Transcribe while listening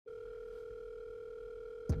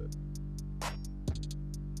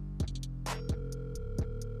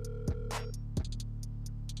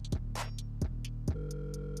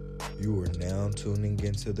You are now tuning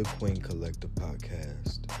into the Queen Collective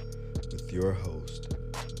podcast with your host,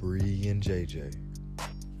 Bree and JJ.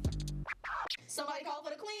 Somebody call for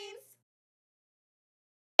the queens.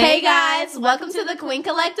 Hey guys, welcome to the Queen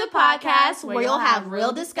Collective podcast, where you'll have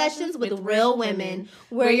real discussions with real women.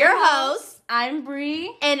 We're your hosts. I'm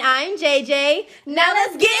Bree. And I'm JJ. Now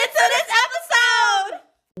let's get into this episode.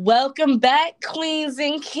 Welcome back, queens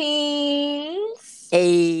and kings.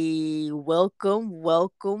 Hey, welcome. We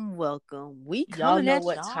Y'all coming know at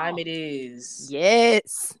what y'all. time it is.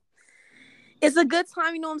 Yes. It's a good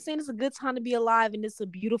time, you know what I'm saying? It's a good time to be alive, and it's a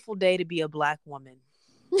beautiful day to be a Black woman.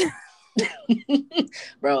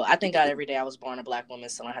 Bro, I thank God every day I was born a Black woman,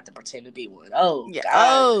 so I don't have to pretend to be one. Oh, Yeah. gosh.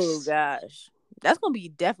 Oh, gosh. That's going to be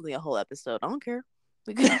definitely a whole episode. I don't care.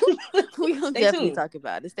 We're going to definitely tuned. talk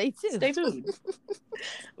about it. Stay tuned. Stay tuned.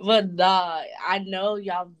 But I know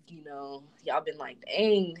y'all been like,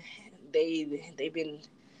 dang, they've been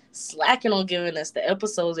slacking on giving us the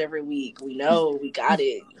episodes every week. We know, we got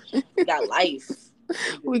it. We got life.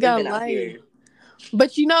 We got living out life. here.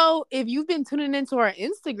 But you know, if you've been tuning into our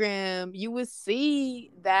Instagram, you would see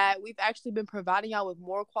that we've actually been providing y'all with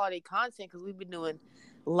more quality content because we've been doing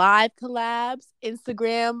live collabs,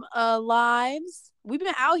 Instagram lives. We've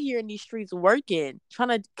been out here in these streets working, trying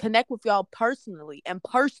to connect with y'all personally and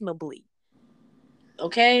personably.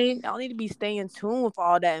 Okay. Y'all need to be staying tuned with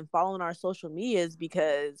all that and following our social medias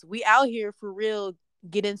because we out here for real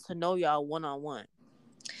getting to know y'all one-on-one.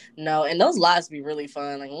 No, and those lives be really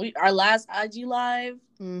fun. Like our last IG live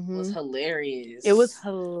was hilarious. It was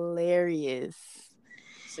hilarious.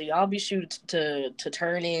 So y'all be sure to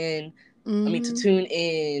turn in. Mm-hmm. I mean, to tune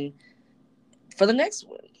in for the next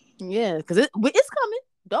one. Yeah, because it's coming.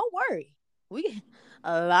 Don't worry. We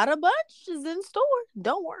a lot of bunch is in store.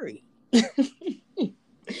 Don't worry.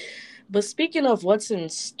 But speaking of what's in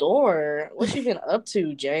store, what you been up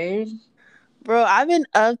to, Jane? Bro, I've been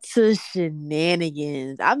up to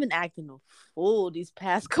shenanigans. I've been acting a fool these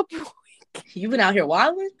past couple weeks. You been out here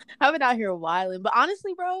wilding? I've been out here wilding. But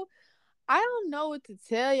honestly, bro, I don't know what to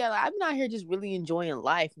tell you. Like, I've been out here just really enjoying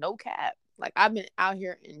life. No cap. Like, I've been out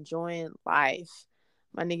here enjoying life.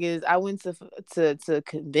 My niggas, I went to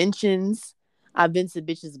conventions. I've been to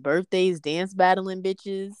bitches' birthdays, dance battling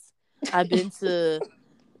bitches. I've been to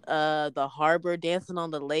the harbor, dancing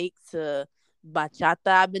on the lake, to bachata.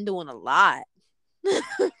 I've been doing a lot.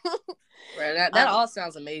 Right, that all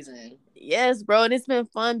sounds amazing. Yes, bro, and it's been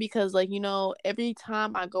fun because, like, you know, every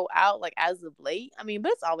time I go out, like, as of late, I mean,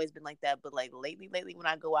 but it's always been like that, but like lately when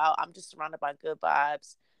I go out, I'm just surrounded by good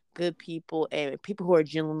vibes, good people, and people who are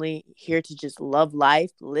genuinely here to just love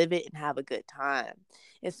life, live it, and have a good time.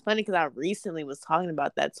 It's funny because I recently was talking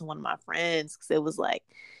about that to one of my friends because it was like,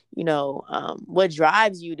 you know, what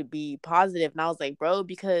drives you to be positive? And I was like, bro,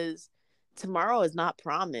 because tomorrow is not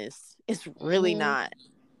promised. It's really not.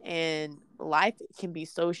 And life can be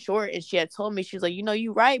so short. And she had told me, she was like, you know,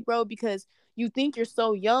 you're right, bro, because you think you're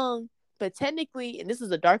so young, but technically, and this is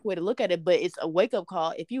a dark way to look at it, but it's a wake-up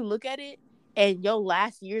call. If you look at it and your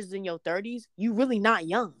last years is in your 30s, you really not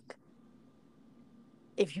young.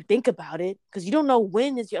 If you think about it, because you don't know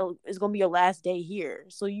when is going to be your last day here.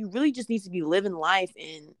 So you really just need to be living life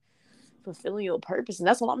and fulfilling your purpose. And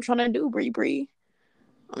that's what I'm trying to do, Bree.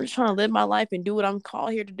 I'm just trying to live my life and do what I'm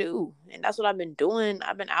called here to do. And that's what I've been doing.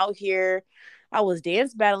 I've been out here. I was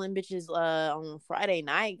dance battling bitches on Friday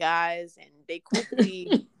night, guys. And they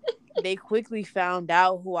quickly found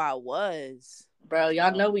out who I was. Bro,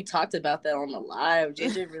 y'all know we talked about that on the live.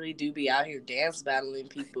 JJ really do be out here dance battling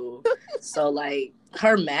people. So, like,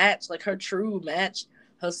 her match, like, her true match,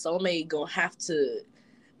 her soulmate gonna have to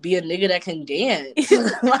be a nigga that can dance.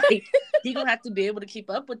 Like, he gonna have to be able to keep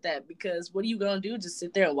up with that because what are you gonna do? Just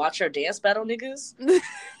sit there and watch her dance battle niggas? Because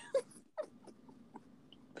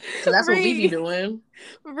that's what we be doing.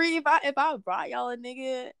 Bree, if I brought y'all a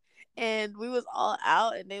nigga and we was all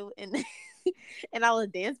out and and I was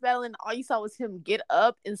dance battling, all you saw was him get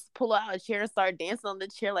up and pull out a chair and start dancing on the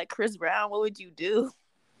chair like Chris Brown, what would you do?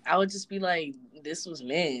 I would just be like, this was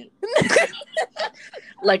meant.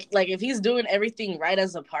 like if he's doing everything right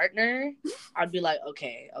as a partner, I'd be like,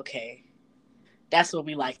 okay. That's what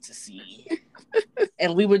we like to see.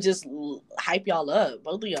 And we would just hype y'all up,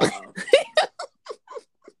 both of y'all.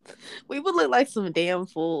 We would look like some damn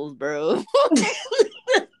fools, bro.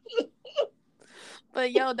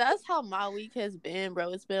 But yo, that's how my week has been,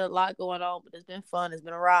 bro. It's been a lot going on, but it's been fun. It's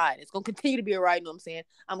been a ride. It's gonna continue to be a ride. You know what I'm saying?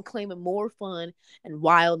 I'm claiming more fun and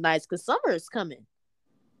wild nights because summer is coming.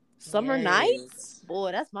 Summer nights,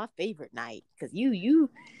 boy, that's my favorite night because you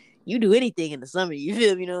do anything in the summer. You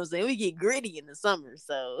feel me? You know what I'm saying? We get gritty in the summer,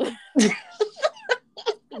 so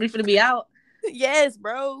we finna be out. Yes,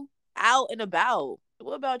 bro. out and about.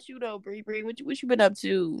 What about you though, Bree? What you been up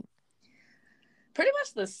to? Pretty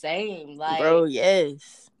much the same. Bro, Like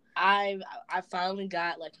yes. I finally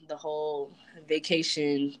got like the whole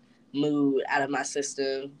vacation mood out of my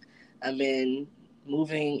system. I've been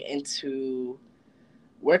moving into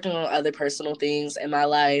working on other personal things in my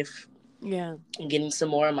life Yeah. and getting some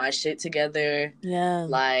more of my shit together. Yeah.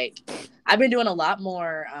 Like I've been doing a lot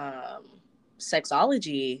more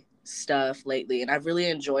sexology stuff lately, and I've really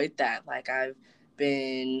enjoyed that. Like I've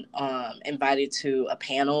been invited to a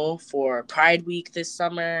panel for Pride Week this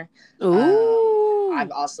summer. Ooh.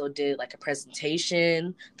 I've also did like a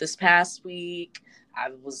presentation this past week.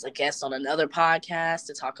 I was a guest on another podcast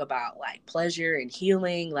to talk about like pleasure and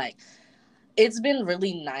healing. Like it's been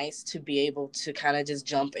really nice to be able to kind of just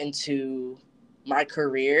jump into my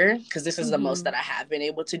career because this is the most that I have been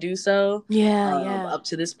able to do so up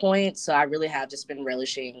to this point. So I really have just been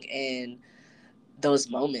relishing in those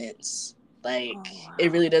moments. Like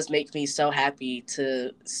it really does make me so happy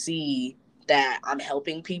to see that I'm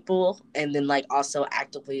helping people and then like also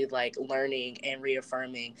actively like learning and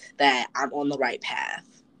reaffirming that I'm on the right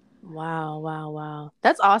path. Wow.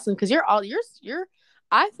 That's awesome because you're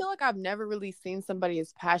I feel like I've never really seen somebody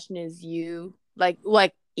as passionate as you. Like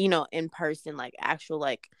in person, like actual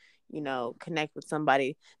like connect with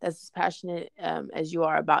somebody that's as passionate as you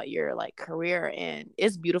are about your like career. And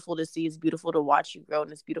it's beautiful to see. It's beautiful to watch you grow,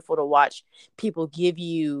 and it's beautiful to watch people give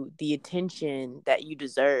you the attention that you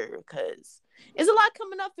deserve because it's a lot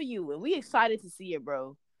coming up for you, and we excited to see it,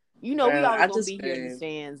 bro. We always gonna be here in the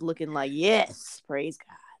stands looking like, yes, praise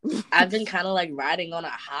God. I've been kind of like riding on a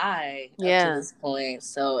high up to this point,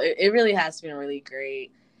 so it really has been really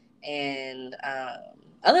great. And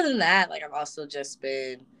other than that, like I've also just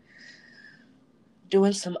been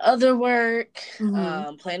doing some other work,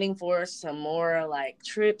 planning for some more like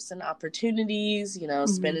trips and opportunities,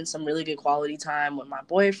 spending some really good quality time with my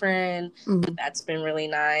boyfriend. That's been really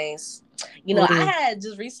nice. I had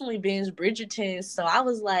just recently binged Bridgerton, so I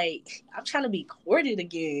was like, I'm trying to be courted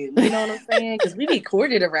again. You know what I'm saying? Because we be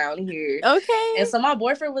courted around here. Okay. And so my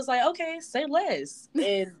boyfriend was like, okay, say less.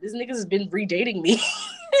 And this nigga has been redating me.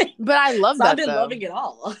 But I love that, I've been loving it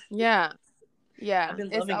all. Yeah. I've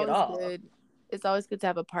been loving it all. Good. It's always good to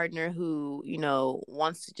have a partner who,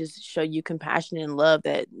 wants to just show you compassion and love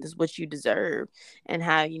that is what you deserve, and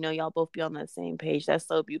how, y'all both be on that same page. That's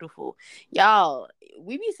so beautiful. Y'all,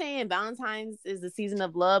 we be saying Valentine's is the season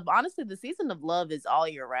of love. Honestly, the season of love is all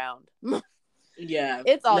year round. Yeah.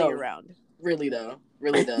 It's all year round. Really though.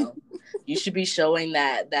 You should be showing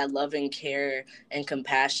that love and care and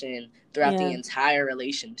compassion throughout the entire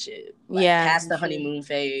relationship. Like, past the honeymoon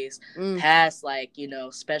phase, past like,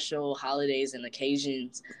 special holidays and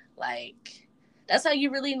occasions. Like that's how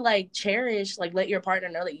you really like cherish, like let your partner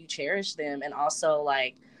know that you cherish them, and also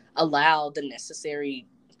like allow the necessary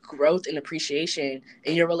growth and appreciation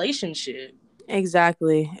in your relationship.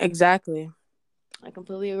 Exactly. I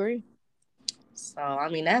completely agree. So I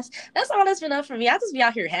mean that's all that's been up for me. I just be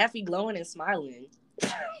out here happy, glowing, and smiling.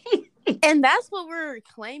 And that's what we're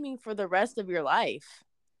claiming for the rest of your life.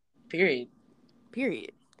 Period.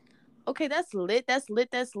 Okay, that's lit.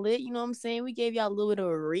 You know what I'm saying? We gave y'all a little bit of a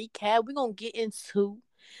recap. We're going to get into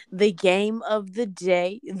the game of the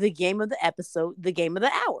day, the game of the episode, the game of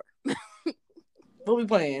the hour. What we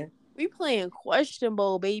playing? We playing Question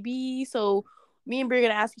Bowl, baby. So me and Brie are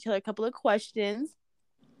going to ask each other a couple of questions,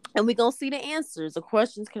 and we're going to see the answers. The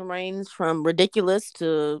questions can range from ridiculous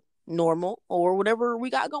to normal or whatever we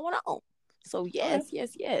got going on. So yes.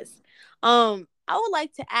 I would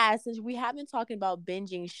like to ask, since we have been talking about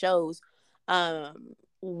binging shows,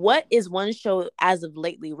 what is one show as of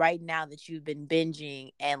lately right now that you've been binging,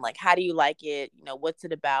 and like how do you like it? What's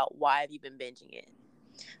it about? Why have you been binging it?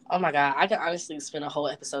 Oh my God, I could honestly spend a whole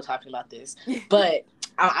episode talking about this, but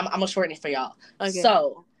I'm gonna shorten it for y'all. Okay.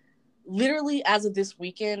 So literally as of this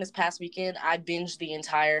past weekend, I binged the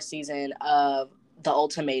entire season of The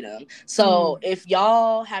Ultimatum. So if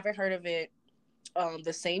y'all haven't heard of it,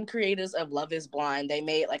 the same creators of Love is Blind, they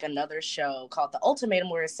made like another show called The Ultimatum,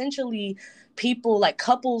 where essentially people, like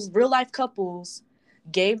couples, real life couples,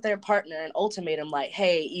 gave their partner an ultimatum, like,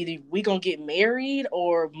 hey, either we gonna get married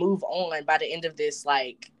or move on by the end of this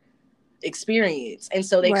like experience. And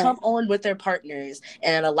so they come on with their partners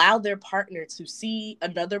and allow their partner to see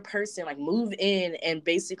another person like move in and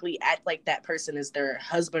basically act like that person is their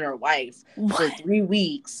husband or wife for 3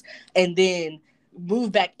 weeks, and then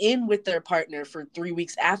move back in with their partner for 3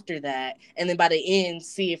 weeks after that, and then by the end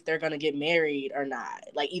see if they're gonna get married or not.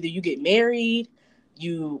 Like either you get married,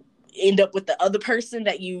 you end up with the other person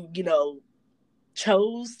that you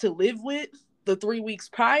chose to live with, the 3 weeks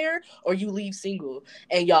prior, or you leave single.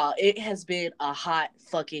 And y'all, it has been a hot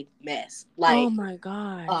fucking mess. Like, oh my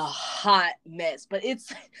gosh, a hot mess. But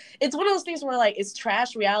it's one of those things where like it's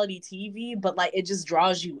trash reality TV, but like it just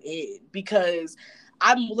draws you in, because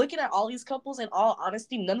I'm looking at all these couples, in all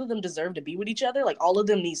honesty, none of them deserve to be with each other. Like, all of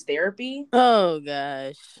them needs therapy. oh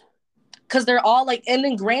gosh. Because they're all like, and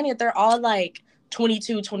then granted, they're all like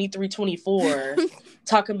 22, 23, 24,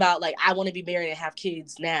 talking about like, I want to be married and have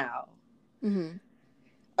kids now. Mm-hmm.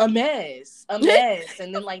 A mess. And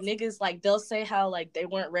then like niggas, like they'll say how like they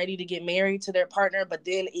weren't ready to get married to their partner, but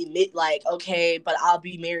then admit like, okay, but I'll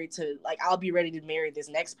be ready to marry this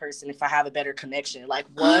next person if I have a better connection. Like,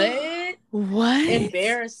 what? What?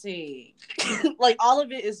 Embarrassing. Like, all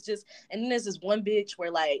of it is just, and then there's this one bitch where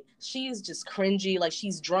like she is just cringy, like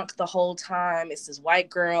she's drunk the whole time. It's this white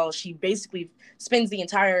girl. She basically spends the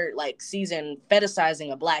entire like season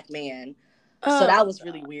fetishizing a black man. So that was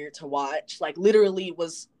really weird to watch. Like, literally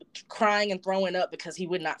was crying and throwing up because he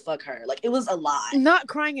would not fuck her. Like, it was a lot. Not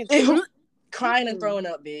crying and crying and throwing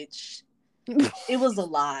up, bitch. It was a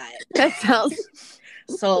lot. That sounds.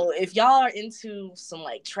 So if y'all are into some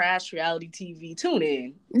like trash reality TV, tune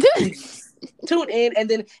in. Please. Tune in and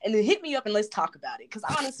then hit me up and let's talk about it. Because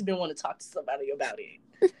I honestly been want to talk to somebody about it.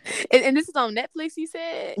 And this is on Netflix, you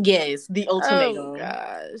said? Yes, the ultimatum. Oh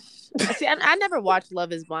gosh. See, I never watched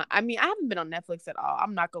Love Is Blind. I mean, I haven't been on Netflix at all.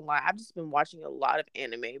 I'm not gonna lie. I've just been watching a lot of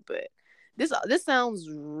anime, but this sounds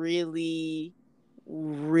really,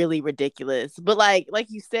 really ridiculous. But like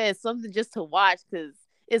you said, something just to watch because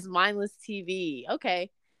it's mindless TV.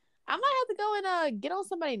 Okay. I might have to go and get on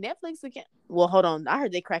somebody Netflix again. Well, hold on. I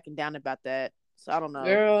heard they cracking down about that. So I don't know.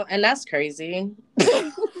 Girl, and that's crazy.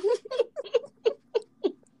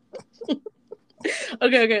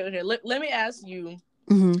 Okay. Let me ask you,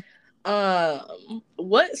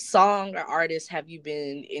 what song or artist have you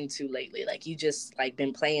been into lately? Like, you just like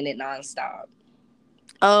been playing it nonstop?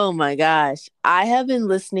 Oh my gosh, I have been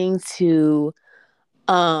listening to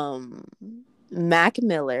Mac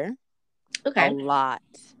Miller a lot.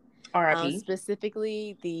 R.I.P.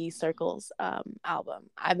 Specifically the Circles album.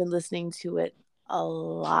 I've been listening to it a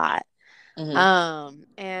lot.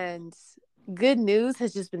 And Good News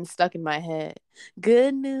has just been stuck in my head.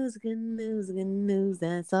 Good news,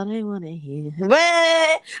 that's all I want to hear. But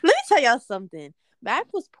let me tell y'all something.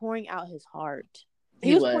 Mac was pouring out his heart.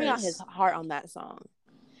 He was pouring out his heart on that song.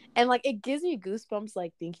 And like, it gives me goosebumps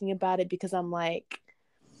like thinking about it, because I'm like,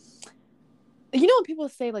 you know when people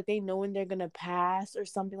say like they know when they're gonna pass or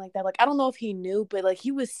something like that? Like, I don't know if he knew, but like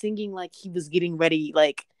he was singing like he was getting ready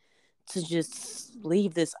like to just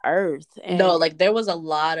leave this earth. And no, like there was a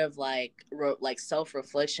lot of like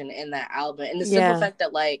self-reflection in that album, and the simple fact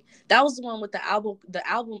that like that was the one with the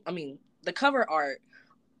album I mean the cover art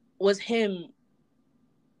was him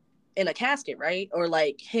in a casket, right? Or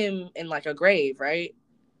like him in like a grave, right?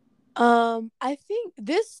 I think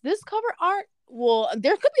this cover art, well,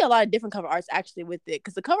 there could be a lot of different cover arts actually with it,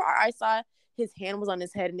 because the cover art I saw, his hand was on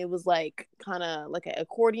his head and it was like kind of like an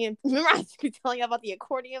accordion. Remember I was telling you about the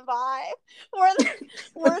accordion vibe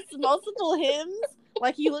where it's multiple hymns,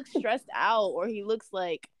 like he looks stressed out or he looks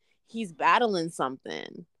like he's battling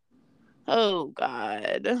something. Oh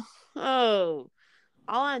god. Oh,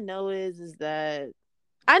 all I know is that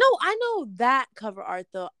I know that cover art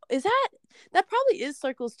though. Is that probably is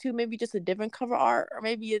Circles too? Maybe just a different cover art, or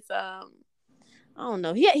maybe it's I don't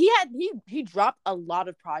know. He dropped a lot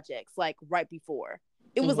of projects like right before.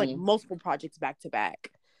 It was like multiple projects back to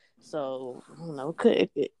back. So I don't know.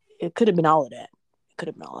 It could have been all of that. It could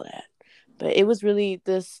have been all of that. But it was really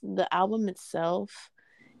the album itself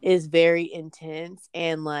is very intense,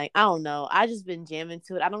 and like I don't know. I just been jamming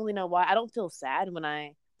to it. I don't really know why. I don't feel sad when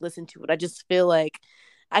I listen to it. I just feel like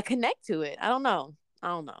I connect to it. I don't know.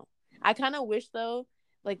 I kind of wish though,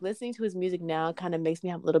 like listening to his music now kind of makes me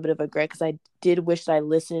have a little bit of regret, because I did wish that I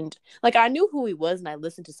listened. Like I knew who he was and I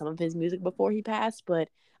listened to some of his music before he passed, but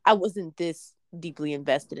I wasn't this deeply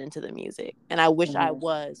invested into the music, and I wish I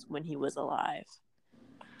was when he was alive.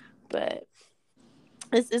 But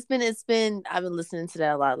it's been I've been listening to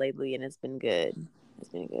that a lot lately, and it's been good.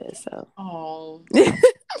 So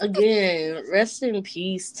again, rest in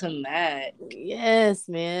peace to Mac. Yes,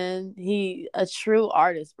 man. He a true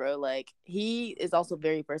artist, bro. Like he is also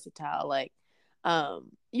very versatile. Like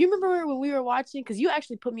you remember when we were watching, because you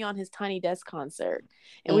actually put me on his Tiny Desk concert,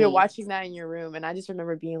 and we were watching that in your room, and I just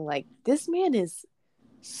remember being like, this man is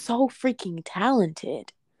so freaking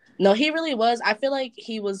talented. No, he really was. I feel like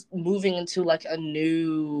he was moving into like a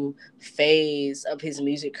new phase of his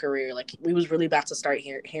music career. Like we was really about to start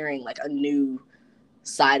hearing like a new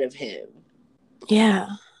side of him. Yeah.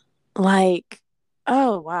 Like,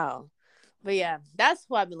 oh wow. But yeah, that's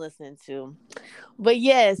what I've been listening to. But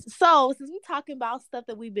yes, so since we talking about stuff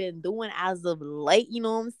that we've been doing as of late, you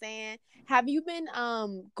know what I'm saying? Have you been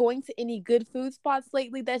going to any good food spots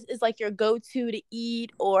lately that is like your go-to to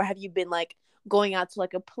eat, or have you been like going out to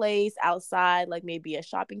like a place outside, like maybe a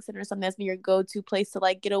shopping center or something that's been your go-to place to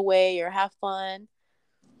like get away or have fun?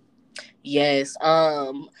 Yes.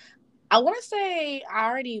 I want to say I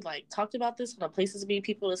already like talked about this on the places to be,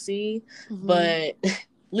 people to see, but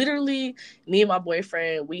literally, me and my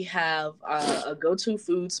boyfriend, we have a go-to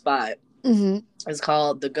food spot. It's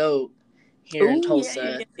called The Goat here in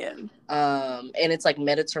Tulsa. Yeah. And it's like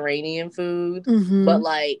Mediterranean food, but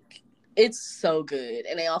like it's so good,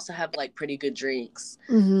 and they also have like pretty good drinks.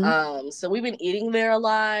 So we've been eating there a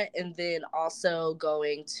lot, and then also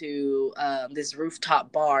going to this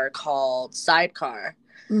rooftop bar called Sidecar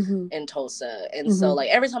in Tulsa. And so like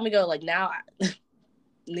every time we go, like now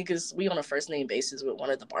niggas, we on a first name basis with one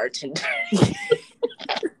of the bartenders.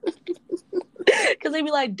 Cause they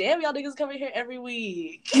be like, damn, y'all niggas coming here every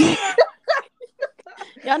week.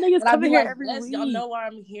 Y'all niggas coming here every week. Y'all know why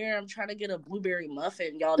I'm here. I'm trying to get a blueberry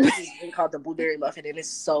muffin. Y'all, this is thing called the blueberry muffin, and it's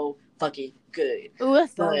so fucking good. Ooh,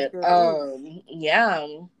 that sounds good. Yeah.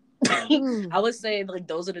 I would say like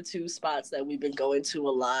those are the two spots that we've been going to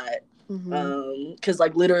a lot. Cause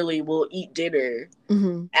like literally we'll eat dinner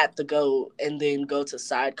at The Goat and then go to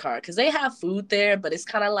Sidecar, cause they have food there, but it's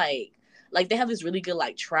kind of like they have this really good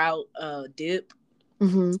like trout dip.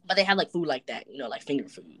 But they have like food like that, you know, like finger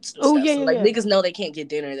foods. And stuff. So niggas know they can't get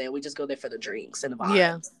dinner there. We just go there for the drinks and the vibes.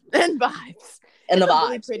 Yeah, and vibes. And the vibes.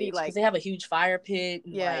 Really pretty, like they have a huge fire pit,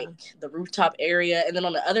 and, like the rooftop area, and then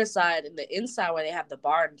on the other side, in the inside where they have the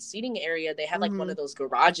bar and seating area, they have like one of those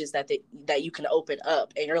garages that you can open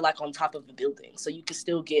up, and you're like on top of the building, so you can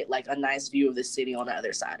still get like a nice view of the city on the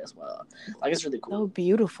other side as well. Like it's really cool. So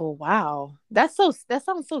beautiful. Wow, that sounds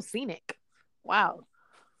so scenic. Wow,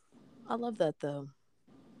 I love that though.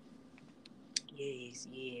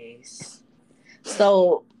 Yes.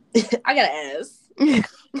 So I gotta ask,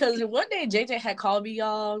 because one day JJ had called me,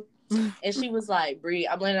 y'all, and she was like, "Bree,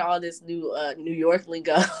 I'm learning all this new New York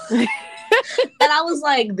lingo," and I was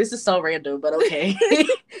like, "This is so random, but okay."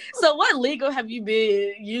 So, what lingo have you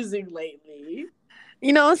been using lately?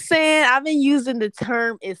 You know what I'm saying? I've been using the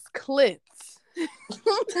term "it's clipped."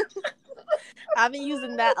 I've been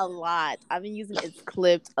using that a lot. I've been using "it's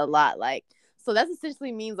clipped" a lot, like. So that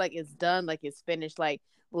essentially means like it's done, like it's finished. Like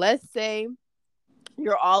let's say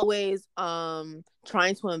you're always trying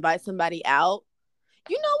to invite somebody out.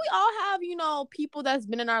 You know, we all have, you know, people that's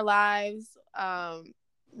been in our lives,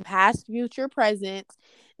 past, future, present,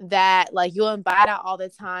 that like you'll invite out all the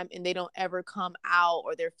time and they don't ever come out,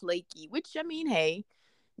 or they're flaky. Which I mean, hey,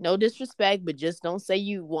 no disrespect, but just don't say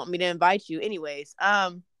you want me to invite you. Anyways,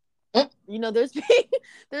 you know, there's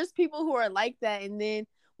people who are like that, and then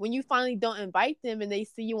when you finally don't invite them and they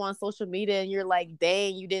see you on social media and you're like,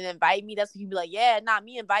 dang, you didn't invite me. That's when you be like, yeah, not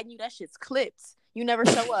me inviting you. That shit's clipped. You never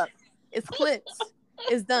show up. It's clipped.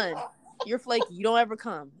 It's done. You're flaky. You don't ever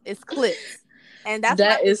come. It's clipped. And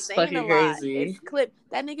that is fucking crazy. It's clipped.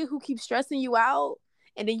 That nigga who keeps stressing you out,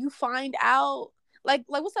 and then you find out, like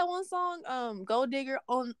what's that one song? Gold Digger,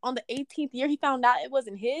 on the 18th year he found out it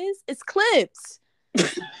wasn't his. It's clipped.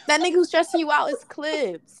 That nigga who's stressing you out is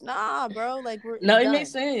clips. Nah, bro. Like it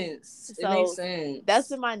makes sense. So, it makes sense. That's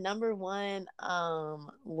been my number one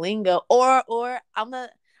lingo. Or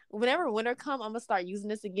whenever winter come, I'm gonna start using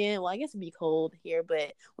this again. Well, I guess it'd be cold here,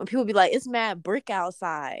 but when people be like, it's mad brick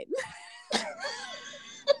outside.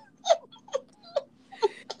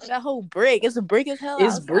 That whole brick. It's a brick as hell.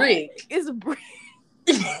 It's outside. Brick. It's a brick.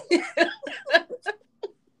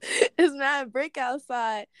 It's mad brick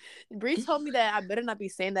outside. Bree told me that I better not be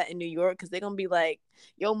saying that in New York, because they're gonna be like,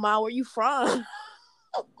 yo, Ma, where you from?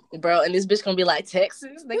 Bro, and this bitch gonna be like,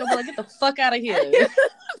 Texas? They gonna be like, get the fuck out of here.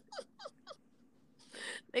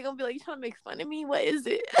 They gonna be like, you trying to make fun of me? What is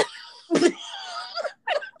it?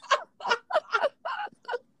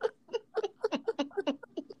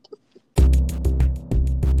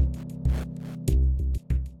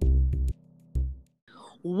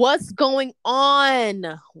 What's going on?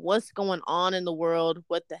 What's going on in the world?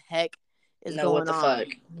 What the heck is going on? What the fuck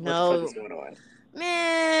is going on?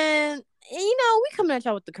 Man, you know, we coming at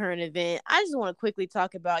y'all with the current event. I just want to quickly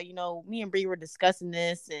talk about, you know, me and Bree were discussing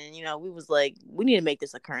this, and, you know, we was like, we need to make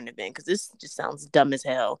this a current event because this just sounds dumb as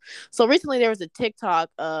hell. So recently there was a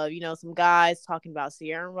TikTok of, you know, some guys talking about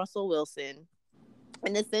Ciara and Russell Wilson.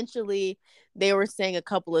 And essentially they were saying a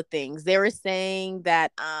couple of things. They were saying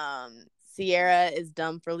that Ciara is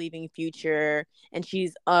dumb for leaving Future, and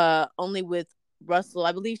she's only with Russell.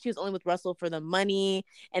 I believe she was only with Russell for the money,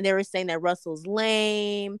 and they were saying that Russell's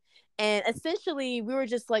lame, And essentially, we were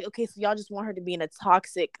just like, okay, so y'all just want her to be in a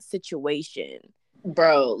toxic situation.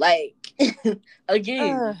 Bro, like,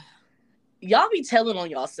 again, Ugh. y'all be telling on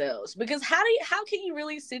yourselves, because how can you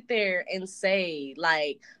really sit there and say,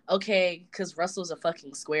 like, okay, because Russell's a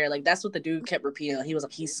fucking square, like, that's what the dude kept repeating. He was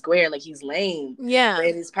like, he's square, like, he's lame. Yeah.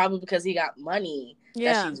 And it's probably because he got money that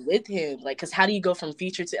Yeah. she's with him. Like, because how do you go from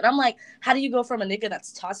Future to, and I'm like, how do you go from a nigga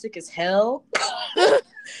that's toxic as hell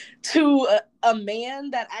to a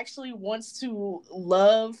man that actually wants to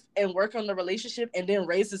love and work on the relationship and then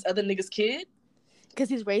raise this other nigga's kid? Because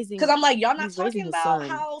he's raising. Because I'm like, y'all not he's raising talking his about son.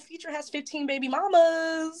 how Future has 15 baby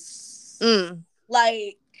mamas. Mm.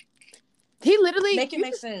 Like, He literally make it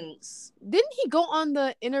make sense. Didn't he go on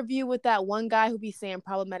the interview with that one guy who be saying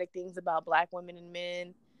problematic things about Black women and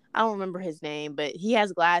men? I don't remember his name, but he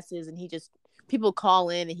has glasses and he just, people call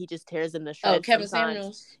in and he just tears them to shreds. Oh, Kevin sometimes.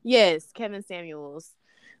 Samuels. Yes, Kevin Samuels.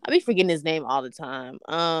 I be forgetting his name all the time.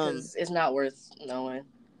 Because it's not worth knowing.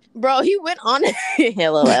 Bro, he went on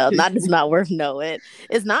LOL. Not it's not worth knowing.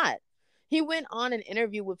 It's not. He went on an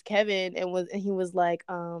interview with Kevin and he was like,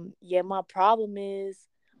 yeah, my problem is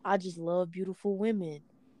I just love beautiful women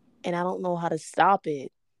and I don't know how to stop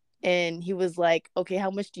it. And he was like, okay,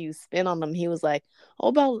 how much do you spend on them? He was like, oh,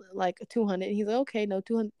 about like 200. He's like, okay, no,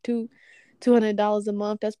 $200 a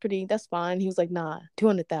month. That's fine. He was like, nah,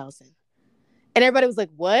 200,000. And everybody was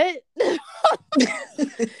like, what?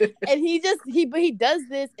 And he does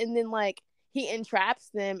this and then like he entraps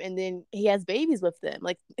them and then he has babies with them.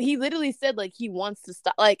 Like he literally said like he wants to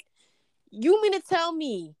stop. Like, you mean to tell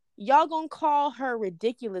me y'all gonna call her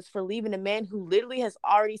ridiculous for leaving a man who literally has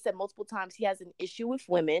already said multiple times he has an issue with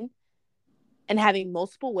women and having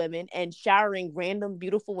multiple women and showering random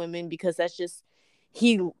beautiful women because that's just,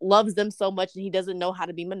 he loves them so much and he doesn't know how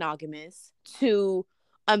to be monogamous, to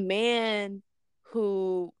a man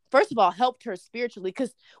who, first of all, helped her spiritually?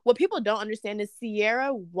 Because what people don't understand is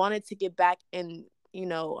Ciara wanted to get back and, you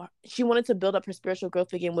know, she wanted to build up her spiritual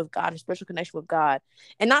growth again with God, her spiritual connection with God.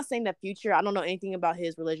 And not saying that Future, I don't know anything about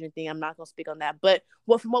his religion thing. I'm not going to speak on that. But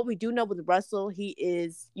from what we do know with Russell, he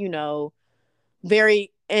is, you know,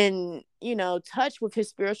 very in, you know, touch with his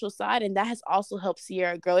spiritual side. And that has also helped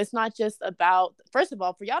Ciara grow. It's not just about, first of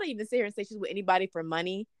all, for y'all to even sit here and say she's with anybody for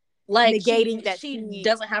money. Like, negating that she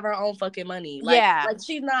doesn't have her own fucking money. Like, yeah. Like,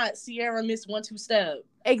 she's not Ciara Miss 1-2 Step.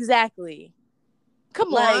 Exactly. Come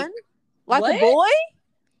like, on. Like what? a boy?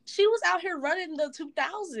 She was out here running the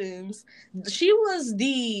 2000s. She was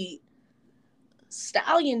the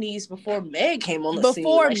Stallionese before Meg came on the scene.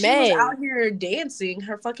 Like, Meg. She was out here dancing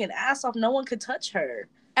her fucking ass off. No one could touch her.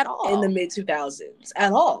 At all. In the mid 2000s.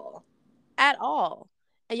 At all. At all.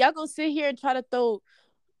 And y'all gonna sit here and try to throw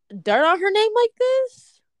dirt on her name like this?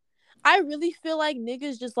 I really feel like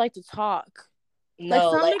niggas just like to talk. No, like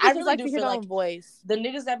some like, niggas I just really like do to hear feel their like own voice. The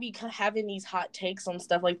niggas that be having these hot takes on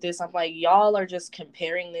stuff like this, I'm like, y'all are just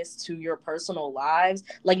comparing this to your personal lives.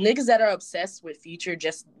 Like, niggas that are obsessed with Future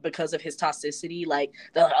just because of his toxicity, like,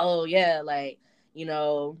 they're like, oh yeah, like, you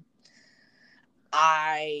know,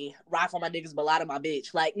 I ride for my niggas but lie to my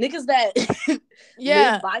bitch. Like, niggas that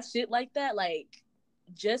live by shit like that, like,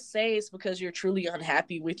 just say it's because you're truly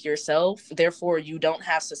unhappy with yourself, therefore you don't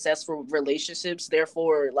have successful relationships,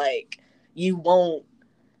 therefore, like, you won't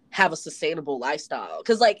have a sustainable lifestyle.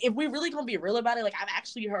 Because, like, if we're really gonna be real about it, like, I've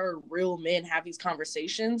actually heard real men have these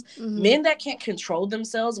conversations. Men that can't control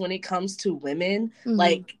themselves when it comes to women,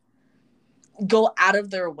 like, go out of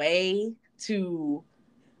their way to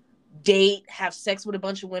date, have sex with a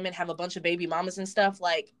bunch of women, have a bunch of baby mamas and stuff,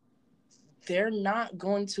 like, they're not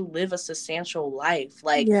going to live a substantial life.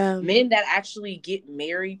 Like, men that actually get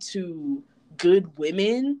married to good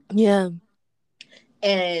women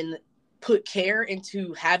and put care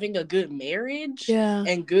into having a good marriage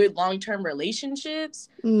and good long-term relationships,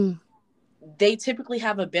 they typically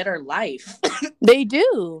have a better life. They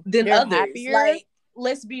do. Than They're others. Happier. Like,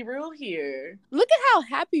 let's be real here. Look at how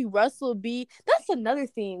happy Russell be. That's another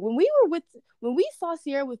thing. When we saw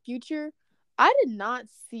Ciara with Future, I did not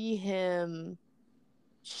see him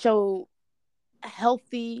show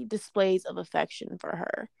healthy displays of affection for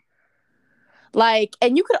her. Like,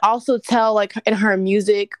 and you could also tell, like, in her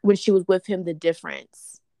music when she was with him, the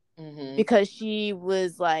difference. Because she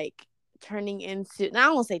was, like, turning into, I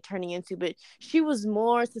don't want to say turning into, but she was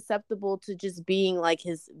more susceptible to just being, like,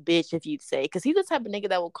 his bitch, if you'd say. Because he's the type of nigga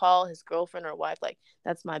that will call his girlfriend or wife, like,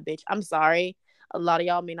 that's my bitch. I'm sorry. A lot of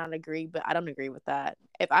y'all may not agree, but I don't agree with that.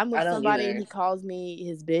 If I'm with somebody and he calls me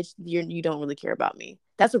his bitch, you don't really care about me.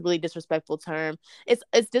 That's a really disrespectful term. It's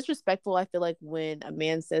disrespectful, I feel like, when a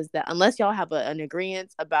man says that. Unless y'all have an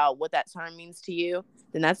agreement about what that term means to you,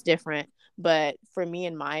 then that's different. But for me,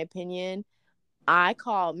 in my opinion,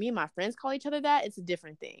 me and my friends call each other that, it's a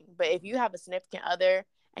different thing. But if you have a significant other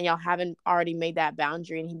and y'all haven't already made that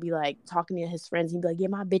boundary, and he'd be like talking to his friends, he'd be like, yeah,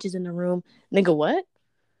 my bitch is in the room. Nigga, what?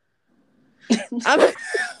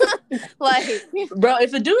 Like, bro,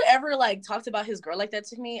 if a dude ever like talked about his girl like that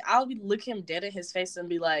to me, I'll be look him dead in his face and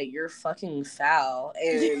be like, you're fucking foul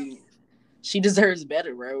and she deserves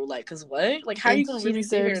better, bro. Like, cause what? Like, how are you gonna really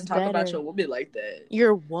sit here and talk about your woman like that?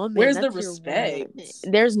 Your woman. Where's the respect?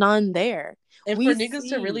 There's none there. And for niggas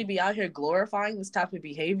to really be out here glorifying this type of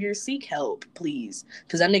behavior, seek help, please.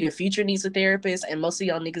 Because that nigga Future needs a therapist, and most of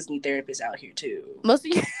y'all niggas need therapists out here, too. Most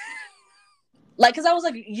of you... Like, because I was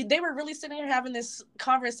like, they were really sitting here having this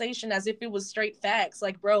conversation as if it was straight facts.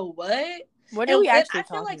 Like, bro, what? What are we actually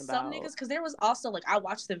talking about? I feel like some niggas, because there was also, like, I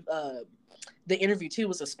watched the interview, too. It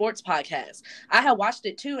was a sports podcast. I had watched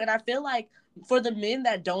it, too, and I feel like for the men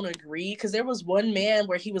that don't agree, because there was one man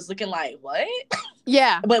where he was looking like, what?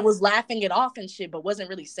 Yeah. But was laughing it off and shit, but wasn't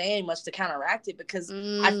really saying much to counteract it, because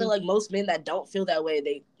I feel like most men that don't feel that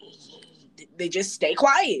way, they just stay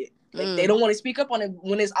quiet. Like, they don't want to speak up on it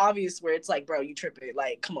when it's obvious where it's like, bro, you tripping.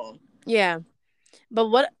 Like, come on. Yeah. But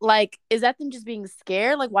what, like, is that them just being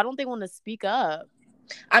scared? Like, why don't they want to speak up?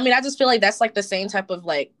 I mean, I just feel like that's like the same type of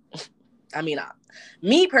like, I mean,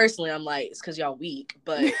 me personally, I'm like, it's because y'all weak,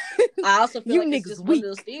 but I also feel like it's just one of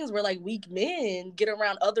those things where like weak men get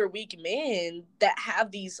around other weak men that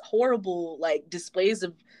have these horrible like displays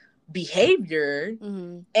of behavior,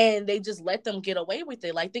 and they just let them get away with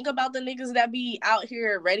it. Like, think about the niggas that be out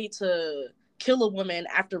here ready to kill a woman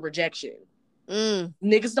after rejection.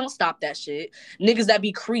 Niggas don't stop that shit. Niggas that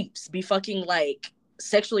be creeps be fucking like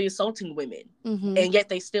sexually assaulting women, and yet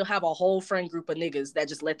they still have a whole friend group of niggas that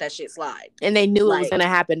just let that shit slide, and they knew it was gonna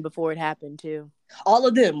happen before it happened too. All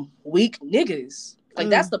of them weak niggas. Like,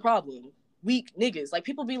 that's the problem. Weak niggas. Like,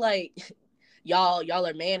 people be like, y'all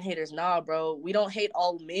are man haters. Nah, bro, we don't hate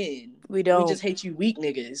all men. We just hate you weak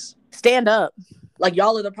niggas. Stand up. Like,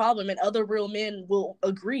 y'all are the problem, and other real men will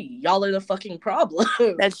agree. Y'all are the fucking problem.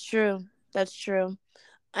 That's true.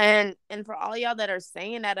 And for all y'all that are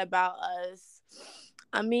saying that about us,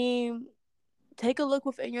 I mean, take a look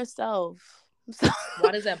within yourself.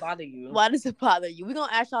 Why does that bother you? Why does it bother you? We're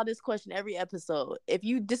gonna ask y'all this question every episode. If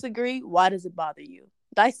you disagree, why does it bother you?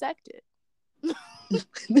 Dissect it.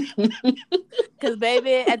 Because,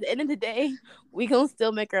 baby, at the end of the day, we gonna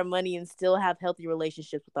still make our money and still have healthy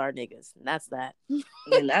relationships with our niggas. And that's that.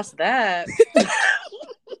 And that's that.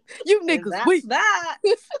 You niggas, that's weak. That.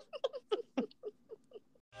 You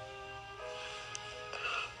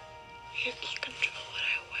can control what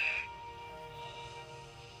I wear,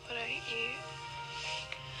 what I eat,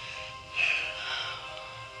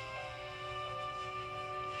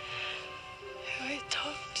 who I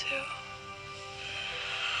talk to.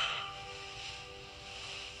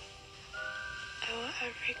 I want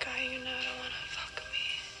every guy you know to want to fuck me,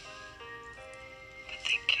 but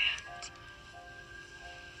they can't,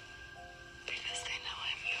 because they know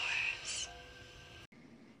I'm yours.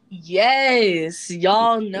 Yes,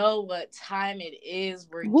 y'all know what time it is.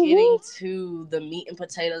 We're getting to the meat and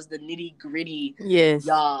potatoes, the nitty gritty. Yes,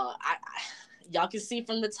 y'all. Y'all can see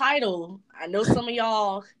from the title. I know some of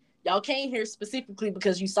y'all came here specifically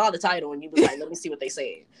because you saw the title and you was like, "Let me see what they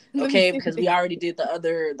say." Okay, because we already did the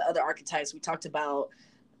other archetypes. We talked about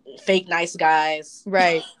fake nice guys,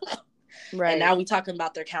 right, and now we talking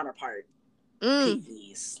about their counterpart.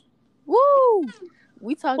 Pygmies. Woo!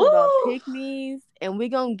 We talking about pygmies, and we're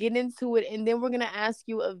gonna get into it, and then we're gonna ask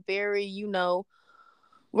you a very,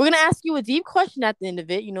 we're gonna ask you a deep question at the end of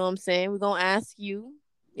it. You know what I'm saying? We're gonna ask you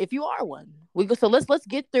if you are one. So let's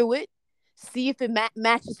get through it, see if it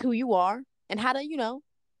matches who you are, and how to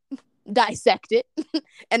dissect it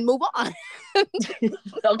and move on.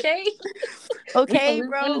 Okay, bro. We're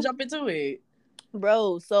gonna jump into it,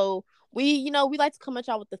 bro. So we like to come at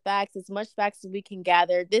y'all with the facts, as much facts as we can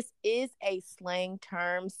gather. This is a slang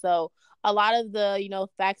term, so a lot of the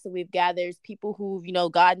facts that we've gathered is people who've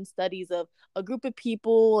gotten studies of a group of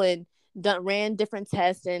people and ran different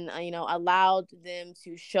tests and allowed them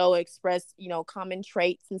to express common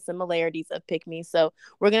traits and similarities of pygmies. So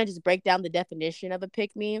we're gonna just break down the definition of a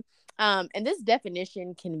pygmy, and this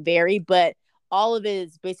definition can vary, but all of it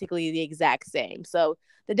is basically the exact same. So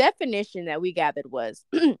the definition that we gathered was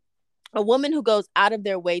a woman who goes out of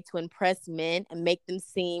their way to impress men and make them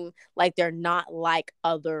seem like they're not like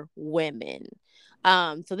other women.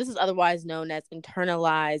 So this is otherwise known as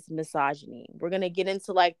internalized misogyny. We're going to get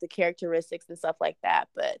into like the characteristics and stuff like that.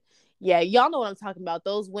 But yeah, y'all know what I'm talking about.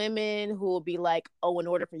 Those women who will be like, oh, in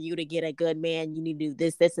order for you to get a good man, you need to do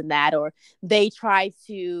this, this, and that. Or they try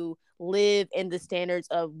to live in the standards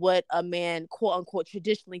of what a man, quote unquote,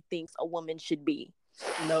 traditionally thinks a woman should be.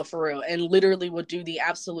 No, for real. And literally would do the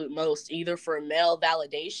absolute most, either for male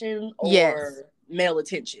validation or Yes. male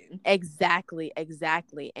attention. Exactly.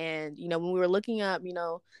 And, when we were looking up,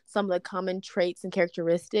 some of the common traits and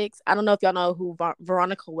characteristics, I don't know if y'all know who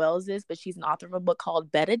Veronica Wells is, but she's an author of a book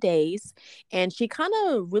called Better Days. And she kind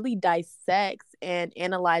of really dissects and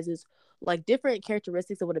analyzes like different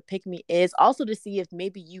characteristics of what a pick me is, also to see if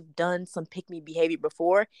maybe you've done some pick me behavior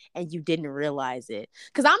before and you didn't realize it.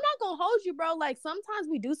 Because I'm not gonna hold you, bro. Like sometimes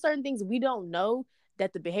we do certain things we don't know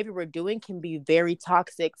that the behavior we're doing can be very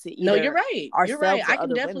toxic to either. No, you're right. You're right. I can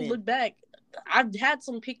definitely women. look back. I've had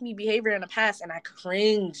some pick me behavior in the past, and I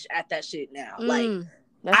cringe at that shit now. Like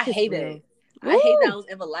I hate it. I hate that I was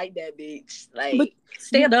ever like that, bitch. Like,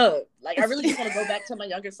 stand up. Like, I really just want to go back to my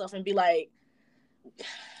younger self and be like,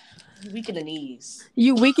 weak in the knees.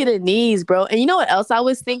 You weak in the knees, bro. And you know what else I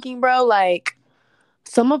was thinking, bro? Like,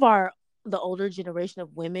 some of the older generation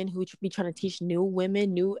of women who be trying to teach new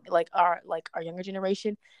women, our younger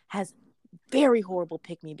generation, has very horrible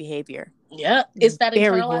pick me behavior. Yeah, it's that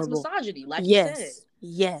very internalized horrible misogyny, like you said.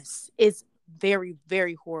 Yes, it's very,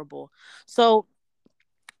 very horrible. So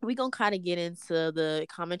we're gonna kind of get into the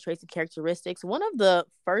common traits and characteristics. One of the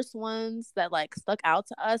first ones that like stuck out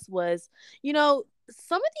to us was,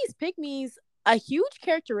 some of these pick-me's, a huge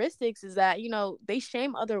characteristics is that, they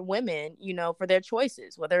shame other women, for their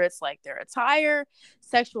choices, whether it's like their attire,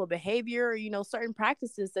 sexual behavior, certain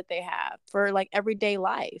practices that they have for like everyday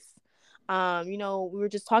life. We were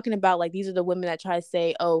just talking about like these are the women that try to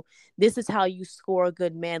say, oh, this is how you score a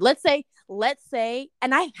good man. Let's say,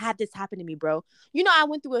 and I've had this happen to me, bro. I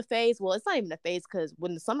went through a phase. Well, it's not even a phase because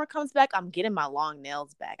when the summer comes back, I'm getting my long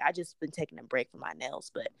nails back. I just been taking a break from my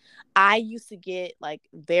nails, but I used to get like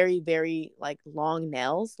very, very like long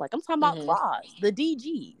nails. Like I'm talking about claws, the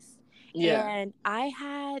DGs. Yeah. And I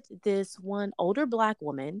had this one older Black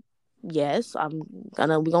woman. Yes, we're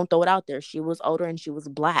gonna throw it out there. She was older and she was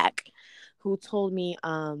Black, who told me,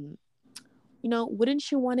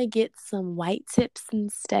 wouldn't you want to get some white tips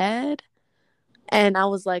instead? And I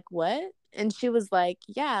was like, what? And she was like,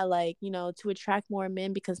 yeah, like, to attract more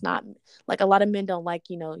men, because not like a lot of men don't like,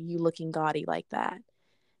 you looking gaudy like that.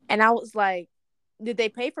 And I was like, did they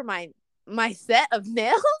pay for my set of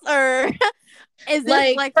nails, or is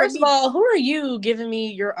this like first of all, who are you giving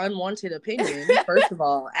me your unwanted opinion? First of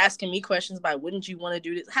all, asking me questions by wouldn't you want to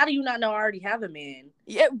do this? How do you not know I already have a man?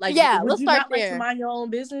 Yeah, would let's you start not there. like to mind your own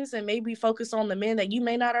business and maybe focus on the men that you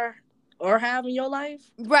may not or have in your life?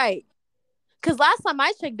 Right. Because last time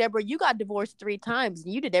I checked, Deborah, you got divorced 3 times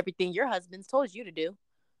and you did everything your husband's told you to do.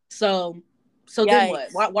 So then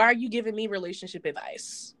what? Why are you giving me relationship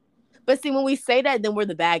advice? But see, when we say that, then we're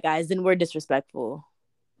the bad guys. Then we're disrespectful.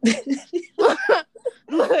 But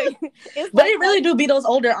it really do be those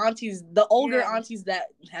older aunties, aunties that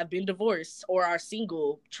have been divorced or are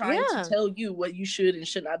single, trying to tell you what you should and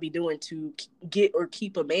should not be doing to get or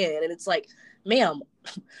keep a man. And it's like, ma'am,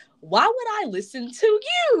 why would I listen to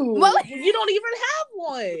you? Well, you don't even have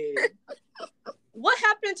one. What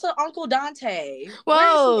happened to Uncle Dante?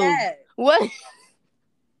 Whoa. Where is he at? What?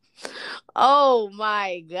 Oh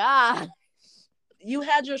my God. You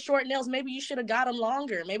had your short nails. Maybe you should have got them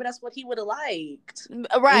longer. Maybe that's what he would have liked.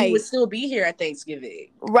 Right. And he would still be here at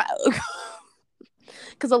Thanksgiving. Right.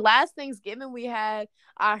 Because the last Thanksgiving we had,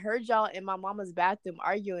 I heard y'all in my mama's bathroom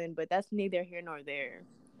arguing, but that's neither here nor there.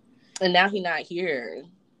 And now he's not here.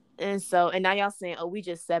 And now y'all saying, oh, we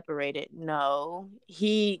just separated. No.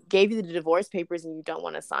 He gave you the divorce papers and you don't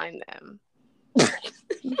want to sign them.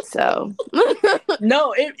 So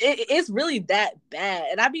no, it's really that bad.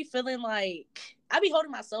 And I be feeling like I be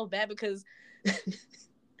holding myself back because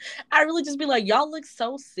I really just be like, y'all look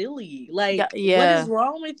so silly. Like, what is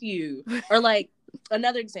wrong with you? Or like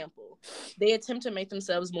another example, they attempt to make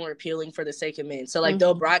themselves more appealing for the sake of men. So like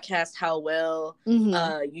they'll broadcast how well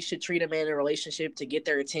you should treat a man in a relationship to get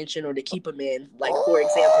their attention or to keep a man. Like, for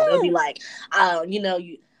example, they'll be like,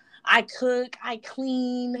 I cook, I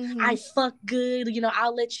clean, I fuck good,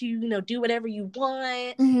 I'll let you, do whatever you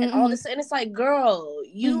want and all this. And it's like, girl,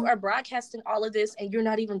 you are broadcasting all of this and you're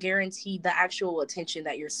not even guaranteed the actual attention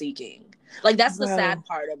that you're seeking. Like, that's the sad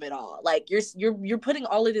part of it all. Like, you're putting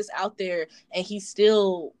all of this out there and he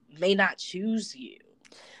still may not choose you.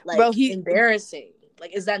 Like, bro, embarrassing.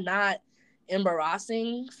 Like, is that not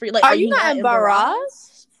embarrassing for you? Like, are you not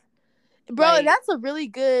embarrassed? Bro, like, that's a really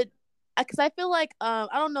good, because I feel like I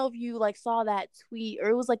don't know if you like saw that tweet, or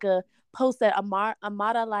it was like a post that Amara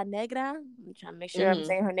La Negra, I'm trying to make sure I'm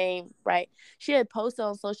saying her name right, she had posted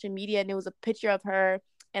on social media, and it was a picture of her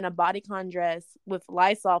in a bodycon dress with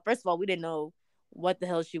Lysol. First of all, we didn't know what the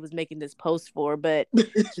hell she was making this post for, but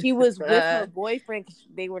she was with her boyfriend.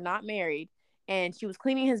 They were not married, and she was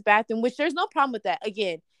cleaning his bathroom, which there's no problem with that.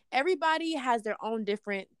 Again, everybody has their own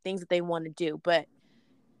different things that they want to do, but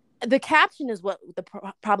the caption is what the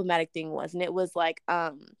problematic thing was. And it was like,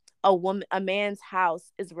 a man's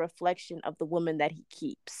house is a reflection of the woman that he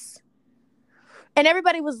keeps. And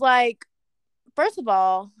everybody was like, first of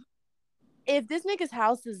all, if this nigga's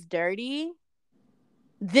house is dirty,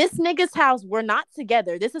 this nigga's house, we're not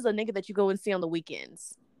together. This is a nigga that you go and see on the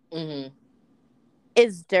weekends. Mm-hmm.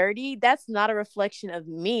 Is dirty. That's not a reflection of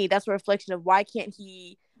me. That's a reflection of why can't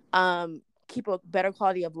he keep a better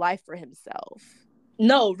quality of life for himself.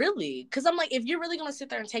 No, really. Because I'm like, if you're really going to sit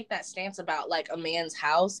there and take that stance about like a man's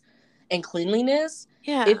house and cleanliness,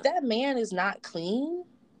 if that man is not clean,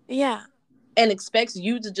 and expects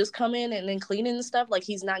you to just come in and then clean and stuff, like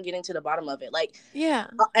he's not getting to the bottom of it. Like,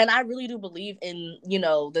 and I really do believe in, you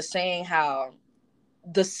know, the saying how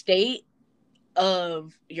the state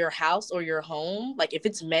of your house or your home, like if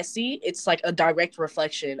it's messy, it's like a direct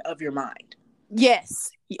reflection of your mind.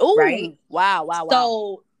 Yes. Ooh, right? Wow.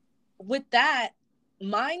 So with that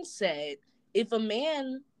mindset, if a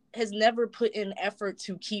man has never put in effort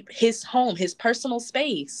to keep his home, his personal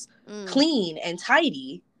space clean and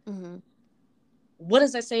tidy, what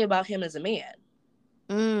does that say about him as a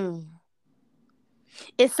man?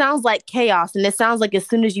 It sounds like chaos, and it sounds like as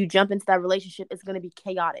soon as you jump into that relationship, it's going to be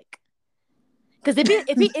chaotic. Because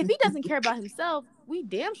if he doesn't care about himself, we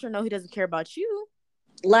damn sure know he doesn't care about you.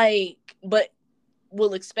 Like, but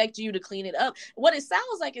will expect you to clean it up. What it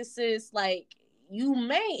sounds like is, sis, like you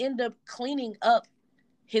may end up cleaning up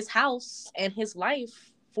his house and his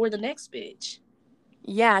life for the next bitch.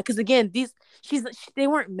 Yeah, because again, they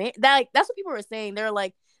weren't married. That's what people were saying. They're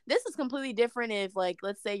like, this is completely different if, like,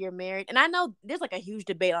 let's say you're married. And I know there's like a huge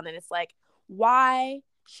debate on it. It's like, why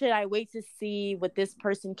should I wait to see what this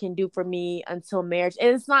person can do for me until marriage? And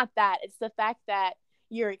it's not that. It's the fact that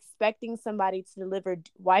you're expecting somebody to deliver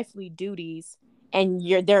wifely duties, and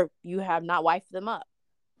you have not wifed them up.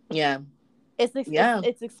 Yeah.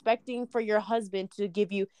 It's expecting for your husband to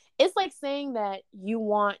give you. It's like saying that you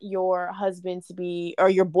want your husband to be, or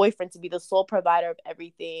your boyfriend to be, the sole provider of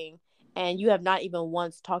everything, and you have not even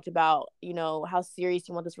once talked about, you know, how serious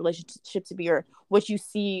you want this relationship to be, or what you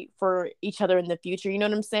see for each other in the future. You know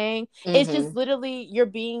what I'm saying? It's just literally you're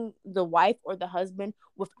being the wife or the husband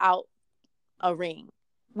without a ring,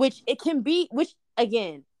 which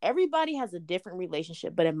again, everybody has a different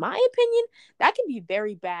relationship, but in my opinion, that can be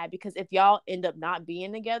very bad, because if y'all end up not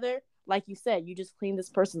being together, like you said, you just clean this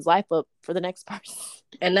person's life up for the next person.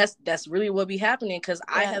 And that's really what be happening, because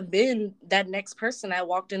I have been that next person that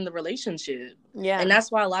walked in the relationship. Yeah. And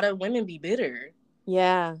that's why a lot of women be bitter.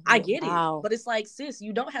 Yeah. I get it. But it's like, sis,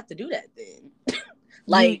 you don't have to do that then.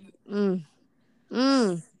 Like,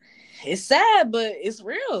 it's sad, but it's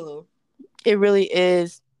real. It really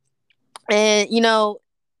is. And, you know,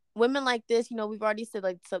 women like this, you know, we've already said,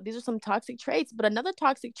 like, so these are some toxic traits, but another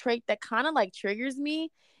toxic trait that kind of like triggers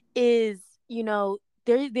me is, you know,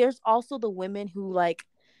 there's also the women who like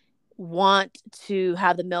want to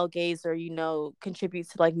have the male gaze, or, you know, contribute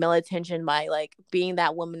to like male attention by like being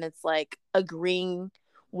that woman that's like agreeing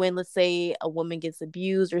when, let's say, a woman gets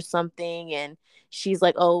abused or something, and she's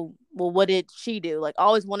like, oh, well, what did she do? Like,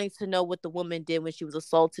 always wanting to know what the woman did when she was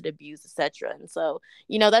assaulted, abused, etc. And so,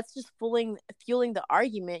 you know, that's just fueling the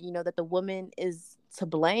argument, you know, that the woman is to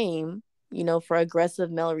blame, you know, for aggressive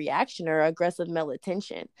male reaction or aggressive male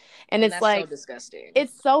attention. And it's like, so disgusting.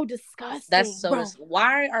 It's so disgusting. That's so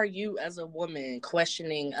why are you as a woman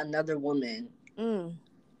questioning another woman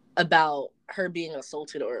about her being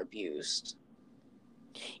assaulted or abused?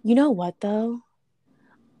 You know what, though?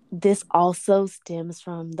 This also stems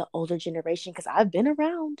from the older generation, because I've been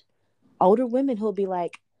around older women who'll be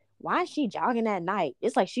like, why is she jogging at night?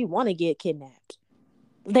 It's like she want to get kidnapped.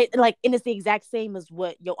 They like, and it's the exact same as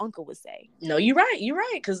what your uncle would say. No, you're right,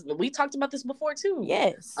 because we talked about this before too.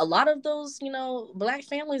 Yes, a lot of those, you know, Black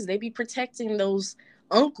families, they be protecting those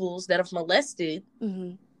uncles that have molested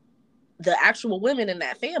the actual women in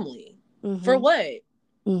that family. For what?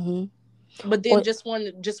 But then just want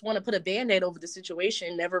to put a Band-Aid over the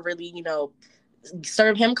situation, never really, you know,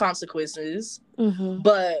 serve him consequences,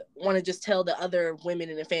 but want to just tell the other women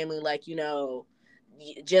in the family, like, you know,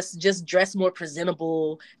 just dress more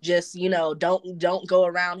presentable, just, you know, don't go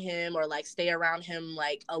around him, or like stay around him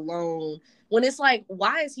like alone, when it's like,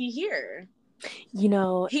 why is he here? You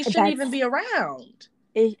know, he shouldn't even be around.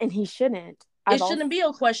 And he shouldn't. It shouldn't be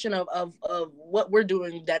a question of what we're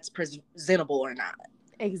doing that's presentable or not.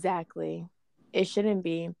 Exactly. It shouldn't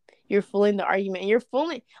be. You're fueling the argument,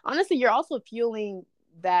 and honestly, you're also fueling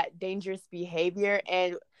that dangerous behavior.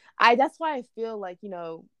 And that's why I feel like,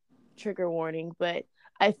 trigger warning, but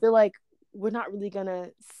I feel like we're not really gonna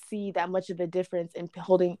see that much of a difference in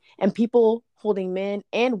people holding men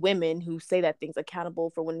and women who say that things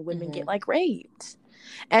accountable for when women get like raped.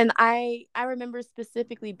 And I remember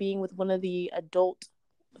specifically being with one of the adult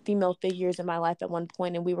female figures in my life at one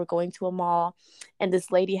point, and we were going to a mall, and this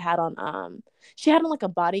lady had on she had on like a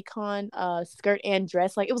bodycon skirt and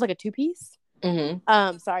dress, like it was like a two-piece.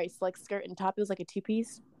 Sorry, it's like skirt and top, it was like a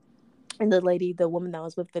two-piece. And the woman that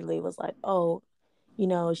was with the lady was like, oh,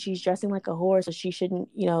 she's dressing like a whore, so she shouldn't,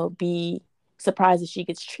 be surprised if she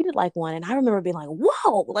gets treated like one. And I remember being like,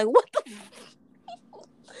 whoa, like what the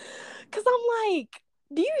because I'm like,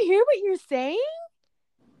 do you hear what you're saying?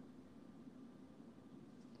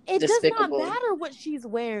 It Despicable. does not matter what she's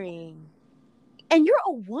wearing. And you're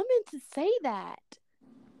a woman to say that.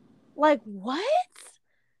 Like, what?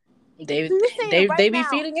 They be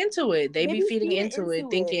feeding into it. They be feeding into it,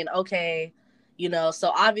 thinking, okay,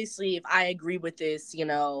 so obviously if I agree with this,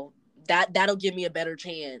 that'll give me a better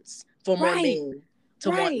chance for more men to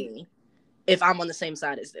want me if I'm on the same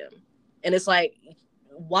side as them. And it's like,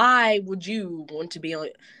 why would you want to be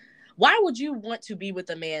with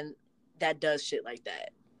a man that does shit like that?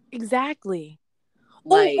 Exactly.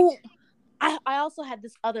 Like, I also had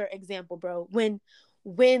this other example, bro. When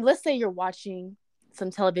let's say you're watching some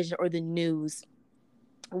television or the news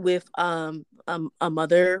with a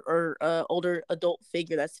mother or older adult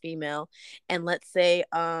figure that's female, and let's say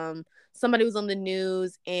somebody was on the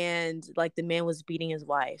news and like the man was beating his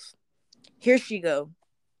wife. Here she go.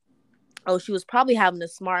 Oh, she was probably having a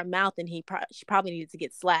smart mouth, and she probably needed to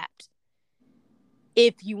get slapped.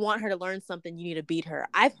 If you want her to learn something, you need to beat her.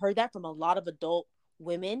 I've heard that from a lot of adult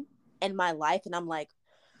women in my life, and I'm like,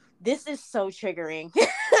 this is so triggering.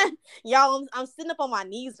 Y'all, I'm sitting up on my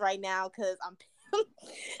knees right now because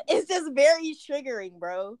it's just very triggering,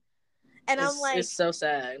 bro. And I'm like, it's so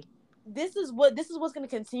sad. This is what's going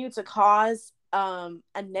to continue to cause a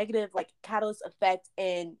negative like catalyst effect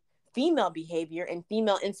in female behavior and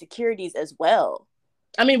female insecurities as well.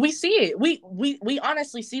 I mean, we see it. We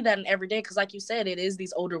honestly see that in every day because, like you said, it is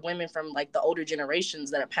these older women from like the older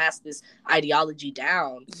generations that have passed this ideology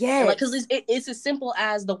down. Yeah, because it's as simple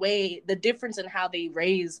as the difference in how they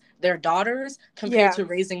raise their daughters compared to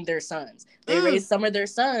raising their sons. They raise some of their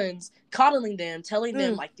sons, coddling them, telling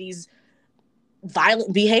them like these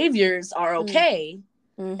violent behaviors are okay,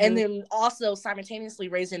 and then also simultaneously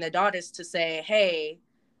raising their daughters to say, hey,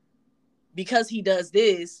 because he does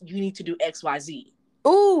this, you need to do X, Y, Z.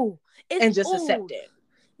 Ooh, and just accept it.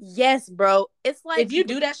 Yes, bro. It's like if you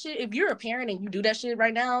do that shit, if you're a parent and you do that shit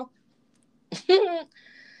right now, you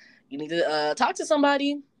need to talk to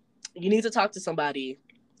somebody. You need to talk to somebody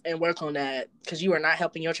and work on that because you are not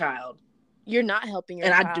helping your child. You're not helping your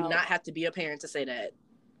child. And I do not have to be a parent to say that.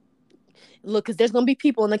 Look, because there's gonna be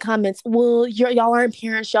people in the comments. Well, y'all aren't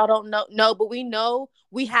parents. Y'all don't know. No, but we know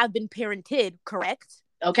we have been parented, correct?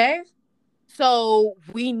 Okay. So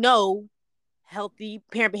we know healthy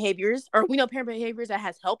parent behaviors, or we know parent behaviors that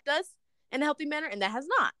has helped us in a healthy manner and that has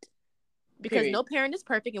not, because no parent is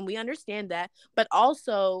perfect, and we understand that. But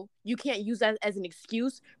also, you can't use that as an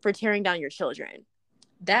excuse for tearing down your children.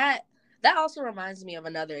 That also reminds me of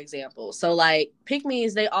another example. So like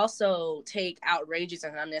pick-me's, they also take outrageous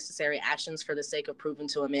and unnecessary actions for the sake of proving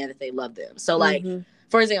to a man that they love them. So like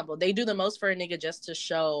for example, they do the most for a nigga just to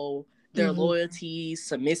show their loyalty,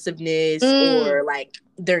 submissiveness, or like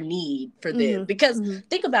their need for them. Because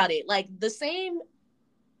think about it, like the same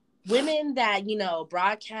women that,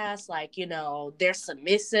 broadcast like, they're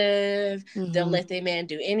submissive, they'll let their man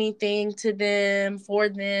do anything to them, for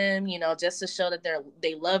them, just to show that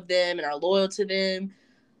they love them and are loyal to them.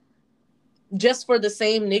 Just for the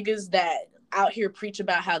same niggas that out here preach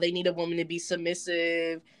about how they need a woman to be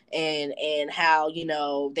submissive and how,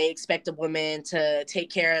 they expect a woman to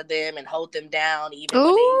take care of them and hold them down even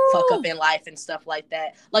when they fuck up in life and stuff like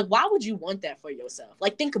that. Like, why would you want that for yourself?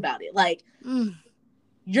 Like, think about it. Like,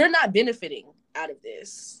 you're not benefiting out of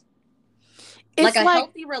this. It's like a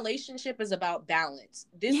healthy relationship is about balance.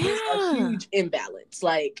 This is a huge imbalance.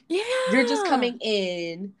 Like, you're just coming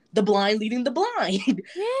in, the blind leading the blind.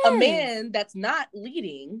 A man that's not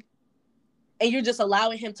leading, and you're just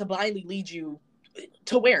allowing him to blindly lead you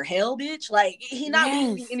to where? Hell, bitch? Like, he's not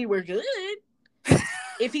leading anywhere good.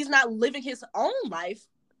 If he's not living his own life,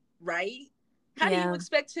 right? How do you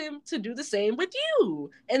expect him to do the same with you?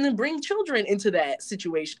 And then bring children into that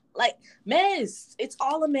situation? Like, mess. It's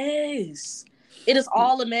all a mess. It is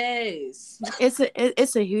all a mess.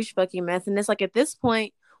 It's a huge fucking mess. And it's like, at this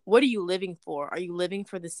point, what are you living for? Are you living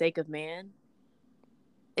for the sake of man?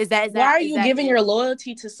 Why are you giving your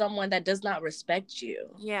loyalty to someone that does not respect you?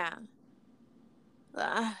 Yeah.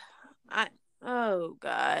 Oh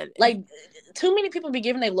God. Like, too many people be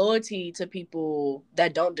giving their loyalty to people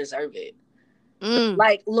that don't deserve it.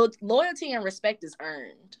 Like, loyalty and respect is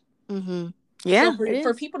earned. Mm-hmm. Yeah. So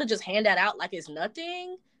for people to just hand that out like it's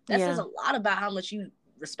nothing, that says a lot about how much you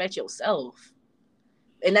respect yourself.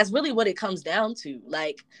 And that's really what it comes down to.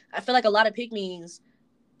 Like, I feel like a lot of pick-me's,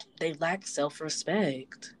 they lack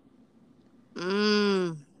self-respect.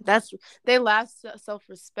 They lack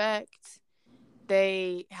self-respect.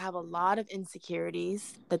 They have a lot of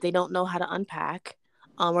insecurities that they don't know how to unpack,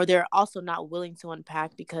 or they're also not willing to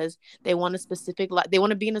unpack because they want they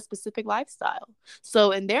want to be in a specific lifestyle.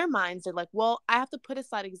 So in their minds, they're like, well, I have to put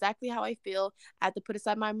aside exactly how I feel. I have to put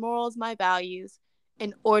aside my morals, my values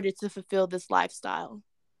in order to fulfill this lifestyle.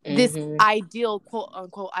 This ideal, quote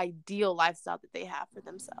unquote, ideal lifestyle that they have for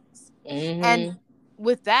themselves. And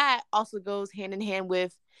with that also goes hand in hand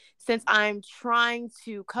with, since I'm trying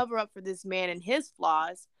to cover up for this man and his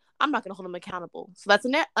flaws, I'm not going to hold him accountable. So that's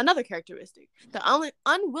another characteristic. The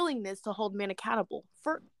unwillingness to hold men accountable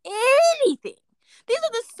for anything. These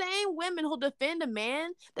are the same women who defend a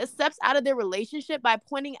man that steps out of their relationship by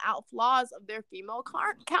pointing out flaws of their female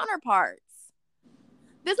counterparts.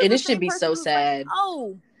 This should be so sad.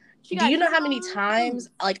 Like, do you know how many times,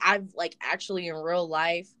 like, I've like actually in real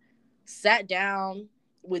life sat down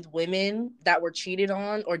with women that were cheated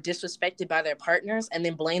on or disrespected by their partners and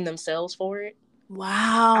then blame themselves for it?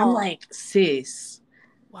 Wow. I'm like, sis.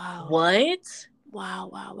 Wow. What?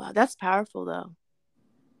 Wow. That's powerful though.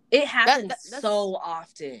 It happens so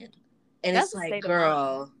often. And it's like,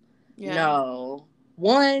 girl, no.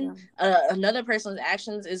 One, another person's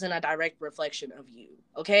actions isn't a direct reflection of you.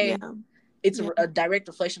 Okay? Yeah. It's a direct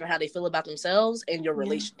reflection of how they feel about themselves and your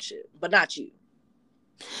relationship, but not you.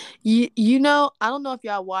 You know, I don't know if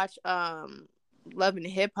y'all watch Love and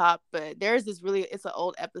Hip Hop, but there's this it's an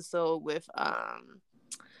old episode with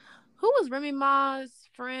who was Remy Ma's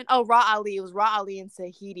friend? Oh, Raw Ali. It was Raw Ali and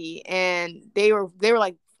Tahiti, and they were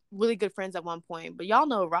like really good friends at one point. But y'all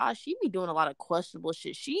know Raw, she be doing a lot of questionable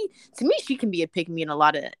shit. To me, she can be a pick-me in a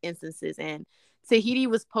lot of instances. And Tahiti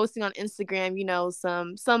was posting on Instagram, you know,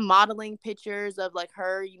 some modeling pictures of like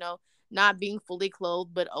her, you know, not being fully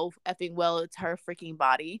clothed, but effing well, it's her freaking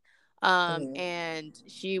body. And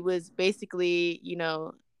she was basically, you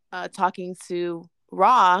know, talking to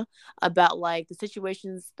Raw about like the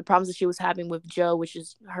situations, the problems that she was having with Joe, which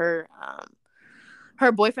is her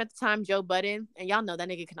boyfriend at the time, Joe Budden. And y'all know that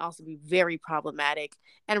nigga can also be very problematic.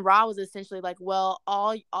 And Raw was essentially like, well,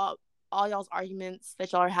 all y'all's arguments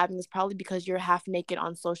that y'all are having is probably because you're half naked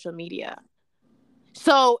on social media.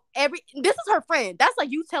 So this is her friend. That's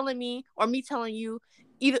like you telling me or me telling you,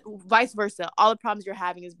 either vice versa. All the problems you're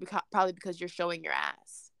having is probably because you're showing your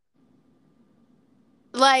ass.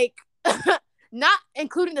 Like, not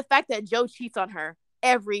including the fact that Joe cheats on her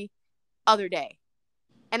every other day.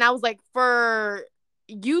 And I was like, for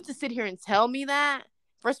you to sit here and tell me that,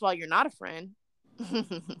 first of all, you're not a friend.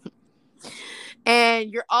 And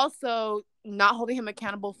you're also not holding him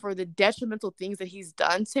accountable for the detrimental things that he's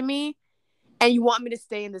done to me. And you want me to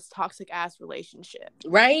stay in this toxic ass relationship.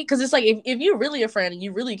 Right? Because it's like, if you're really a friend and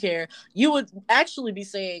you really care, you would actually be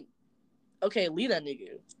saying, okay, leave that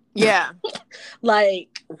nigga. Yeah.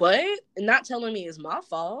 Like, what? Not telling me it's my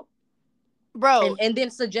fault. Bro. And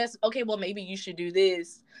then suggest, okay, well, maybe you should do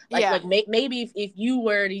this. Like maybe if you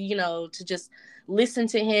were to, you know, to just listen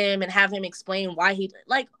to him and have him explain why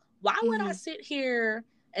why would I sit here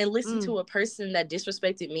and listen to a person that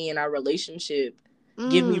disrespected me in our relationship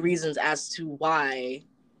give me reasons as to why?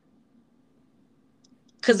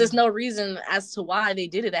 Because there's no reason as to why they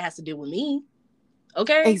did it that has to deal with me.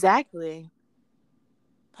 Okay? Exactly.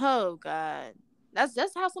 Oh, God. That's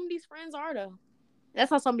how some of these friends are, though. That's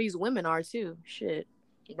how some of these women are, too. Shit.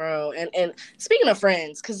 Bro, and speaking of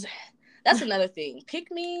friends, because that's another thing.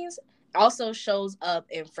 Pick-me's also shows up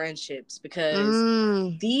in friendships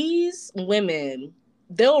because these women,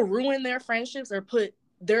 they'll ruin their friendships or put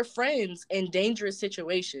their friends in dangerous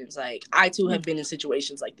situations. Like, I too have been in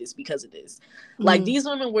situations like this because of this. Like, these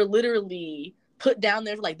women were literally put down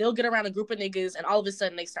there. Like, they'll get around a group of niggas and all of a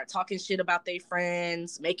sudden they start talking shit about their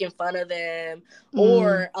friends, making fun of them,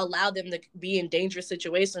 or allow them to be in dangerous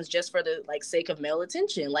situations just for the like sake of male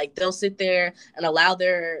attention. Like, they'll sit there and allow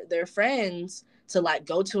their friends to like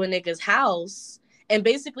go to a nigga's house and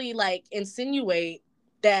basically like insinuate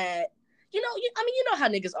that, you know how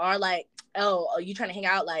niggas are, like, oh, are you trying to hang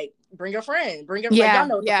out? Like, bring your friend. Like, y'all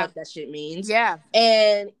know what the fuck that shit means. Yeah.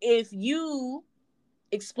 And if you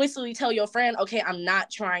explicitly tell your friend, okay, I'm not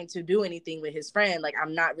trying to do anything with his friend. Like,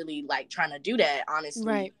 I'm not really, like, trying to do that, honestly.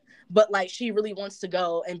 Right. But, like, she really wants to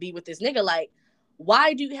go and be with this nigga. Like,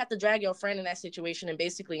 why do you have to drag your friend in that situation and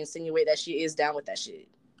basically insinuate that she is down with that shit?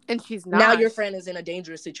 And she's not. Now your friend is in a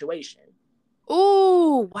dangerous situation.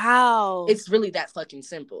 Ooh, wow. It's really that fucking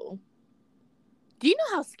simple. Do you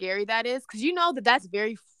know how scary that is? Because you know that that's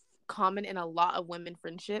very common in a lot of women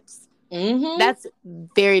friendships. Mm-hmm. That's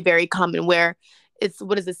very, very common where it's,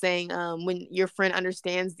 what is it saying? When your friend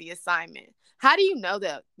understands the assignment. How do you know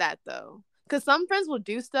that though? Because some friends will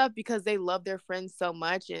do stuff because they love their friends so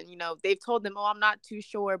much. And, you know, they've told them, oh, I'm not too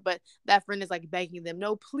sure. But that friend is like begging them,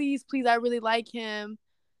 no, please, please, I really like him.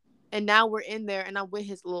 And now we're in there and I'm with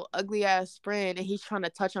his little ugly ass friend and he's trying to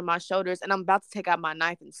touch on my shoulders and I'm about to take out my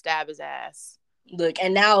knife and stab his ass. Look,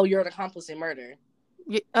 and now you're an accomplice in murder.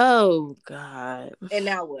 Oh, God. And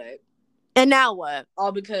now what? And now what?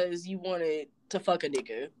 All because you wanted to fuck a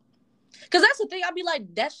nigga. Because that's the thing. I'd be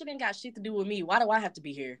like, that shit ain't got shit to do with me. Why do I have to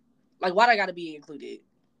be here? Like, why do I got to be included?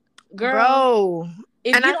 Girl. Bro.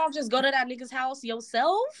 If you don't just go to that nigga's house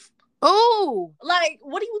yourself. Oh. Like,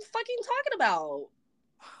 what are you fucking talking about?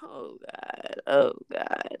 Oh, God. Oh,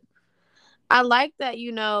 God. I like that,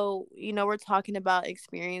 you know, we're talking about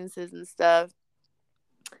experiences and stuff.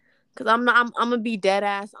 Because I'm going to be dead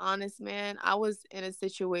ass honest, man. I was in a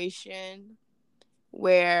situation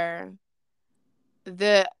where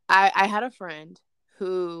I had a friend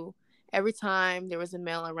who every time there was a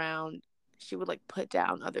male around, she would like put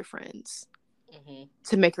down other friends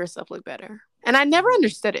to make herself look better. And I never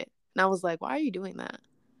understood it. And I was like, why are you doing that?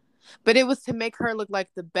 But it was to make her look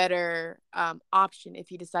like the better option if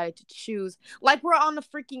you decided to choose. Like we're on the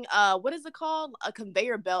freaking, what is it called? A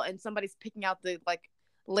conveyor belt and somebody's picking out the like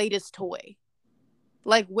latest toy.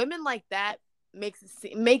 Like women like that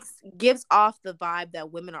gives off the vibe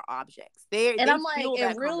that women are objects. I'm like,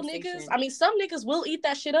 and real niggas, I mean, some niggas will eat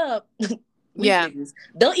that shit up. Yeah. Niggas,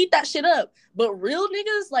 they'll eat that shit up. But real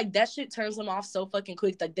niggas, like that shit turns them off so fucking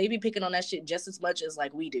quick. Like they be picking on that shit just as much as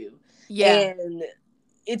like we do. Yeah. And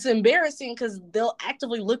it's embarrassing because they'll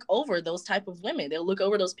actively look over those type of women. They'll look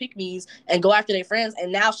over those pick-me's and go after their friends.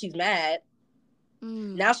 And now she's mad.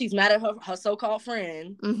 Now she's mad at her so-called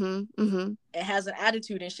friend and has an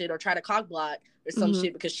attitude and shit or try to cock block or some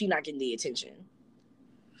shit because she's not getting the attention.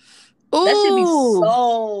 Ooh. That should be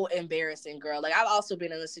so embarrassing, girl. Like, I've also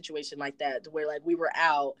been in a situation like that where, like, we were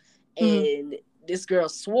out and this girl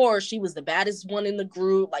swore she was the baddest one in the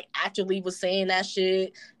group, like, actively was saying that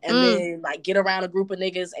shit and then, like, get around a group of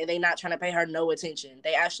niggas and they not trying to pay her no attention.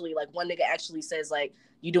 They actually, like, one nigga actually says, like,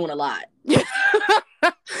 you doing a lot.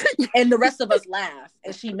 And the rest of us laugh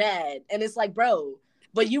and she mad. And it's like, bro,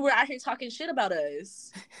 but you were out here talking shit about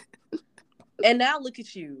us. And now look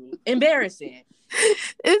at you. Embarrassing.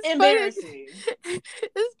 It's embarrassing.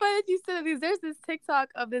 It's funny that you said this. There's this TikTok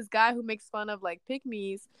of this guy who makes fun of like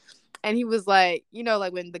pick-me's. And he was like, you know,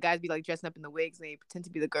 like when the guys be like dressing up in the wigs and they pretend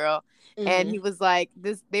to be the girl. And he was like,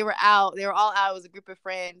 they were all out. It was a group of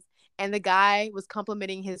friends. And the guy was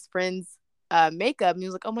complimenting his friend's makeup. And he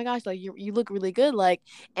was like, oh my gosh, like you look really good. Like,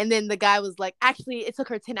 and then the guy was like, actually, it took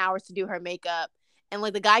her 10 hours to do her makeup. And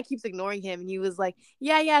like the guy keeps ignoring him. And he was like,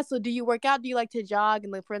 yeah. So do you work out? Do you like to jog?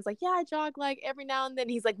 And the friend's like, yeah, I jog like every now and then.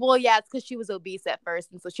 He's like, well, yeah, it's because she was obese at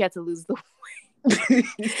first. And so she had to lose the weight.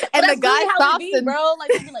 And the guy stops and bro,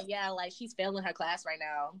 like, he'd be like, yeah, like she's failing her class right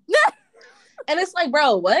now. And it's like,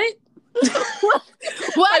 bro, what?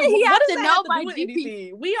 What did he have to know by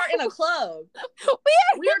GP? We are in a club.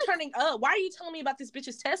 We are turning up. Why are you telling me about this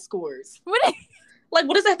bitch's test scores? Like,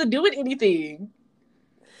 what does that have to do with anything?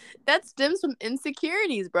 That stems from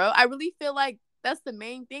insecurities, bro. I really feel like that's the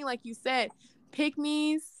main thing. Like you said,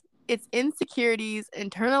 pick-me's, it's insecurities,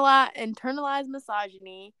 internalized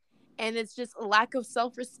misogyny, and it's just a lack of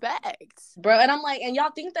self-respect. Bro, and I'm like, and y'all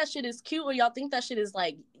think that shit is cute or y'all think that shit is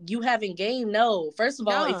like you having game? No. First of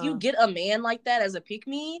all, if you get a man like that as a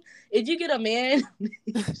pick-me, if you get a man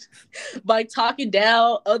by talking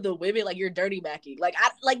down other women, like you're dirty backing. Like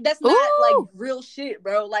that's not like real shit,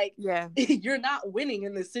 bro. Like you're not winning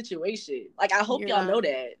in this situation. Like I hope y'all know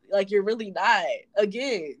that. Like you're really not.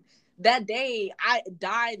 Again, that day I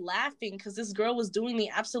died laughing because this girl was doing the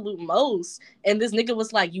absolute most and this nigga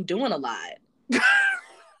was like, you doing a lot.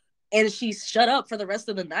 And she shut up for the rest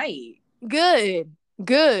of the night. Good.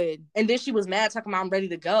 And then she was mad talking about I'm ready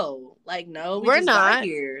to go. Like, no, we're just not got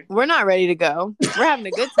here. We're not ready to go. We're having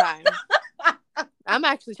a good time. I'm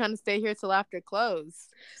actually trying to stay here till after close.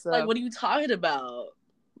 So. Like, what are you talking about?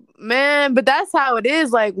 Man, but that's how it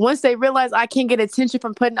is. Like, once they realize I can't get attention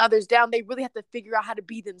from putting others down, they really have to figure out how to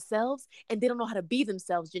be themselves, and they don't know how to be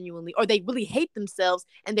themselves genuinely, or they really hate themselves,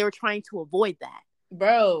 and they were trying to avoid that.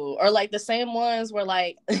 bro. Or like the same ones where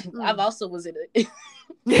like I've also was in it.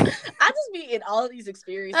 I just be in all of these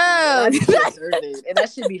experiences and I just observe it, and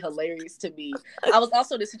that should be hilarious to me. I was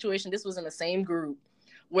also in a situation. This was in the same group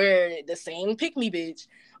where the same pick me bitch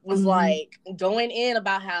was like going in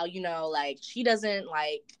about how, you know, like she doesn't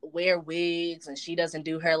like wear wigs and she doesn't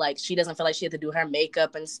do her, like she doesn't feel like she had to do her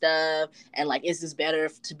makeup and stuff, and like is this better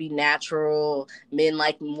to be natural, men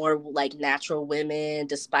like more like natural women,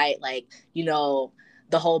 despite like, you know,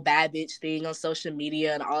 the whole bad bitch thing on social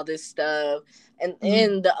media and all this stuff.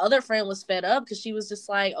 And the other friend was fed up because she was just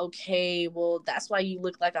like, okay, well, that's why you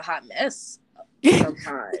look like a hot mess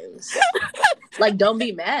sometimes. Like, don't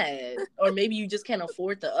be mad. Or maybe you just can't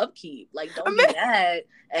afford the upkeep. Like, don't be mad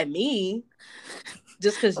at me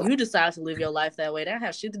just because you decide to live your life that way. That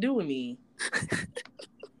have shit to do with me.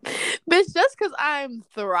 Bitch, just because I'm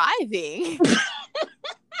thriving.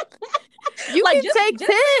 You like, can take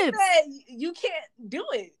tips. You can't do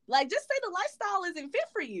it. Like, just say the lifestyle isn't fit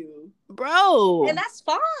for you. Bro. And that's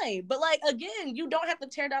fine. But, like, again, you don't have to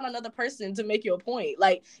tear down another person to make your point.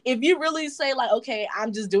 Like, if you really say, like, okay,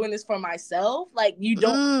 I'm just doing this for myself, like, you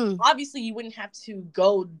don't, obviously, you wouldn't have to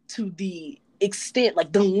go to the extent,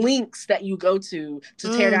 like, the links that you go to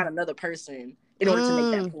tear down another person in order to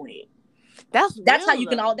make that point. That's how you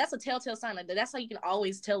can that's a telltale sign. Like, that's how you can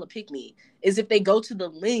always tell a pick-me, is if they go to the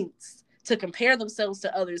links to compare themselves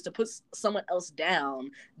to others, to put someone else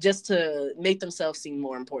down just to make themselves seem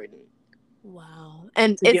more important. Wow.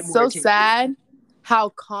 And it's so sad how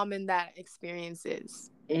common that experience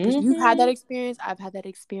is. Because you've had that experience, I've had that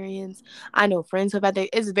experience. I know friends who have had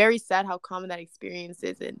that. It's very sad how common that experience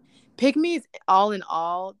is. And pick-me's all in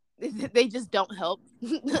all, they just don't help.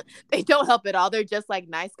 They don't help at all. They're just like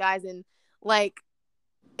nice guys. And like,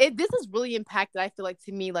 this has really impacted, I feel like,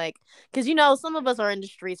 to me, like, because, you know, some of us are in the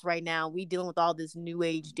streets right now. We dealing with all this new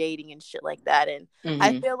age dating and shit like that. And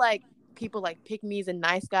I feel like people like pick-me's and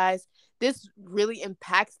nice guys, this really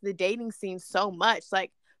impacts the dating scene so much.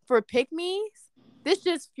 Like, for pick-me's, this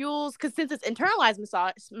just fuels, because since it's internalized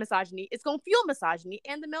misogyny, it's going to fuel misogyny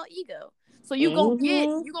and the male ego. So you're going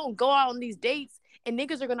to go out on these dates and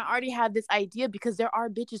niggas are going to already have this idea because there are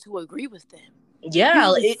bitches who agree with them.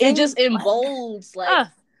 Yeah, it just embolds, like,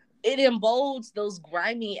 it embolds those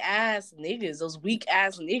grimy ass niggas, those weak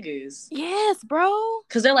ass niggas. Yes, bro.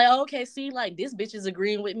 Because they're like, oh, okay, see, like, this bitch is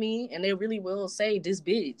agreeing with me, and they really will say this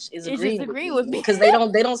bitch is agreeing with me. Because they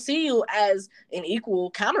don't see you as an equal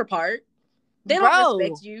counterpart. They don't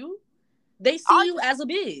respect you. They see you as a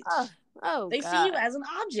bitch. They see you as an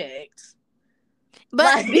object. But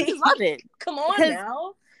like, bitches love it. Come on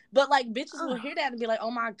now. But like, bitches will hear that and be like, oh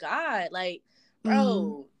my God, like,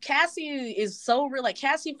 bro, Cassie is so real. Like,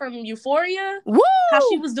 Cassie from Euphoria, woo! How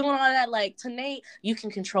she was doing all that. Like, Tanae, you can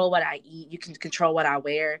control what I eat. You can control what I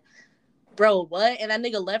wear. Bro, what? And that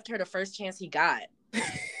nigga left her the first chance he got.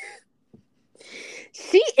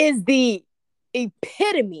 She is the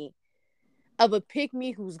epitome of a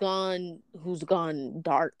pick-me who's gone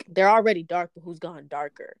dark. They're already dark, but who's gone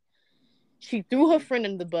darker. She threw her friend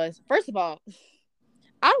under the bus. First of all,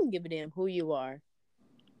 I don't give a damn who you are.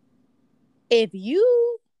 If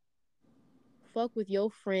you fuck with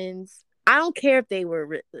your friends, I don't care if they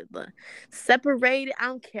were separated. I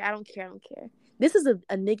don't care. This is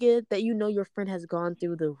a nigga that you know your friend has gone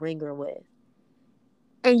through the ringer with.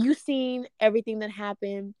 And you seen everything that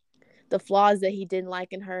happened, the flaws that he didn't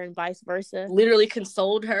like in her and vice versa. Literally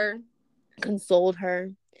consoled her.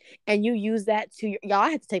 And you use that to y'all. I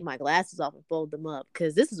had to take my glasses off and fold them up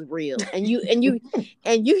because this is real. And you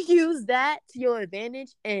use that to your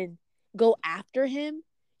advantage and go after him.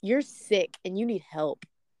 You're sick and you need help.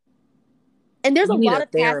 And there's a lot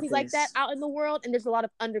of Cassies like that out in the world, and there's a lot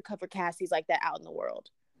of undercover Cassies like that out in the world.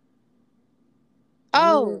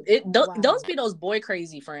 Those be those boy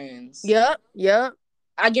crazy friends. Yep.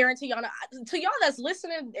 I guarantee y'all, to y'all that's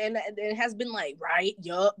listening and has been like, right,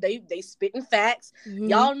 yup, they spitting facts.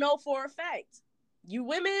 Y'all know for a fact, you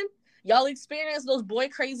women, y'all experience those boy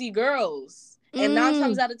crazy girls. And 9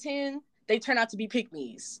 times out of 10, they turn out to be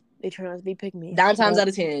pick-me's. 9 times out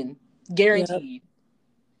of 10. Guaranteed. Yep.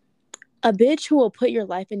 A bitch who will put your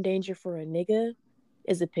life in danger for a nigga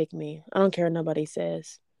is a pick-me. I don't care what nobody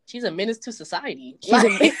says. She's a menace to society.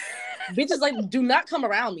 Bitches, like, do not come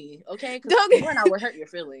around me, okay? Because one, I will hurt your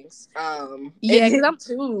feelings. Yeah, because I'm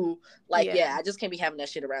too, like, I just can't be having that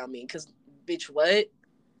shit around me. Because, bitch, what?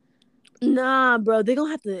 Nah, bro, they're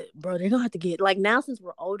gonna have to get, like, now since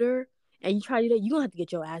we're older and you try to do that, you're gonna have to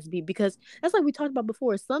get your ass beat, because that's like we talked about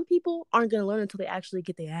before. Some people aren't gonna learn until they actually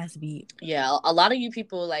get their ass beat. Yeah, a lot of you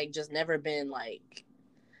people, like, just never been, like,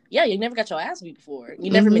 you never got your ass beat before.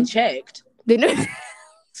 You never been checked. They never.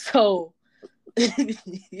 So,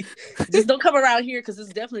 Just don't come around here because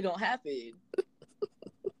it's definitely gonna happen.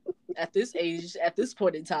 At this age, at this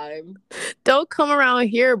point in time. Don't come around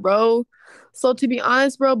here, bro. So to be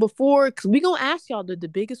honest, bro, because we gonna ask y'all the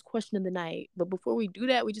biggest question of the night. But before we do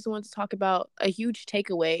that, we just wanted to talk about a huge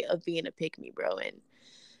takeaway of being a pick-me, bro. And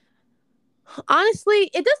honestly,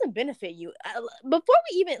 it doesn't benefit you. Before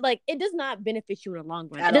we even, it does not benefit you in the long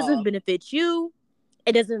run. It doesn't benefit you.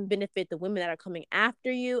 It doesn't benefit the women that are coming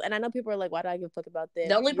after you. And I know people are like, why do I give a fuck about this?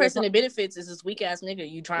 The only person it benefits is this weak-ass nigga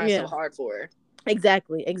you trying so hard for.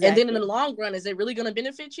 Exactly. And then in the long run, is it really going to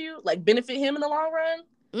benefit you? Like, benefit him in the long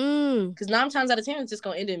run? Because 9 times out of 10, it's just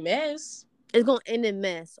going to end in mess. It's going to end in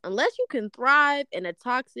mess. Unless you can thrive in a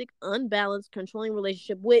toxic, unbalanced, controlling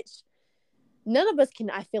relationship, which none of us can,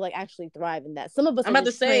 I feel like, actually thrive in that. Some of us I'm about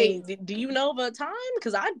to say, do you know of a time?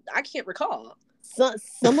 Because I can't recall.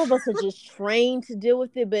 Some of us are just trained to deal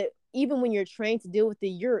with it, but even when you're trained to deal with it,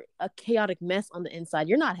 you're a chaotic mess on the inside.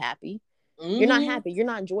 You're not happy. You're not happy. You're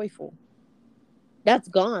not joyful. That's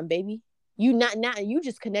gone, baby. You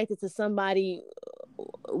just connected to somebody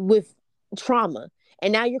with trauma,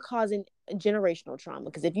 and now you're causing generational trauma.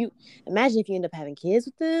 Because if you end up having kids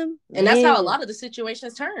with them, and that's how a lot of the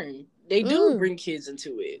situations turn. They do bring kids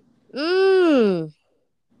into it.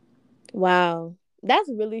 Wow, that's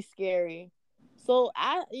really scary. So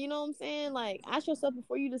you know what I'm saying? Like, ask yourself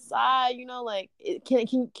before you decide. You know, like, can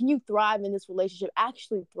you thrive in this relationship?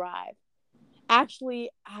 Actually thrive. Actually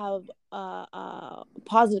have a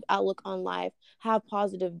positive outlook on life, have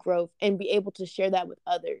positive growth, and be able to share that with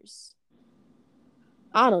others.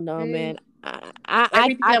 I don't know, man.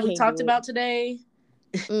 Everything that we talked about today,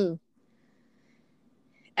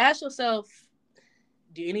 ask yourself,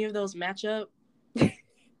 do any of those match up?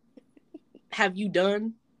 Have you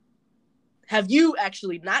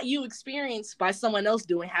actually, not you experienced by someone else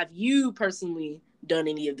doing, have you personally done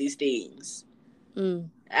any of these things?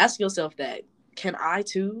 Ask yourself that. Can I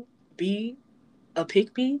too be a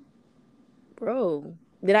pick-me? Bro,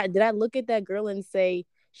 did I look at that girl and say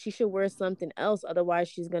she should wear something else, otherwise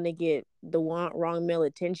she's gonna get the wrong male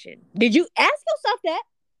attention? Did you ask yourself that?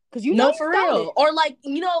 Because no, for real. It. Or like,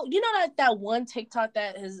 you know that one TikTok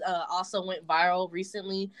that has also went viral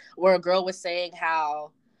recently, where a girl was saying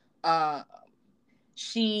how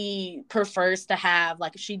she prefers to have,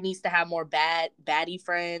 like, she needs to have more baddie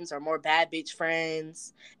friends or more bad bitch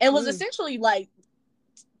friends, and was essentially like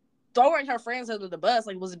throwing her friends under the bus,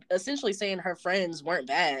 like was essentially saying her friends weren't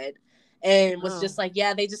bad, and was just like,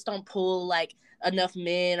 yeah, they just don't pull like enough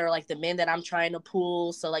men, or like the men that I'm trying to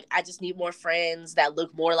pull, so like I just need more friends that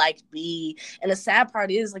look more like me. And the sad part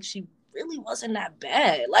is, like, she really wasn't that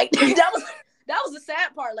bad. Like that was the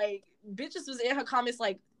sad part. Like, bitches was in her comments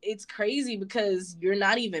like, it's crazy because you're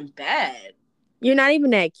not even bad. You're not even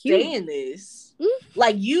that cute. Saying this.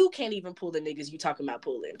 Like, you can't even pull the niggas you talking about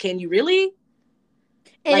pulling. Can you really?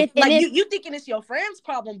 And you thinking it's your friend's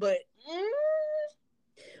problem, but...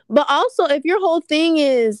 But also, if your whole thing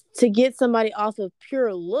is to get somebody off of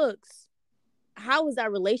pure looks, how is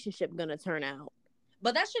that relationship going to turn out?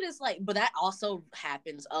 But that shit is like, but that also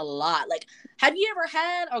happens a lot. Like, have you ever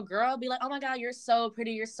had a girl be like, oh my God, you're so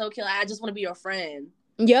pretty, you're so cute, I just want to be your friend?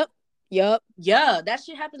 Yep. Yeah, that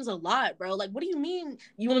shit happens a lot, bro. Like, what do you mean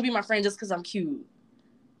you want to be my friend just because I'm cute?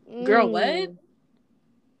 Girl, what?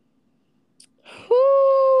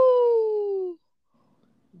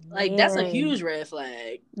 Like, that's a huge red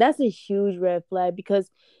flag. That's a huge red flag,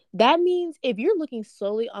 because that means if you're looking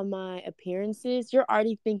solely on my appearances, you're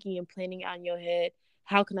already thinking and planning out in your head,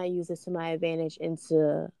 how can I use this to my advantage and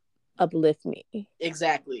to uplift me?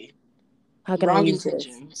 Exactly. How can Wrong I use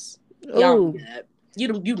intentions. Y'all need that. You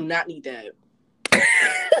do not need that.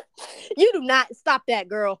 You do not. Stop that,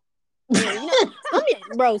 girl. Some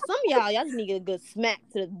of y'all just need a good smack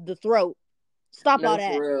to the throat. Stop all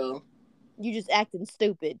that. For real. You just acting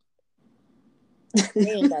stupid.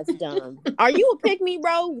 Man, that's dumb. Are you a pick-me,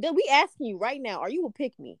 bro? We asking you right now. Are you a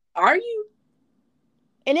pick-me? Are you?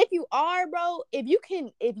 And if you are, bro, if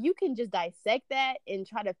you can just dissect that and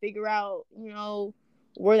try to figure out,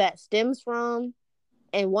 where that stems from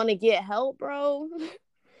and want to get help, bro,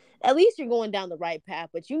 at least you're going down the right path.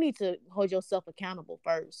 But you need to hold yourself accountable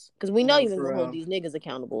first, because we know you're going to hold these niggas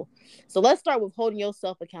accountable. So let's start with holding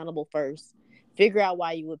yourself accountable first. Figure out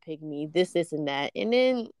why you would pick me, this and that, and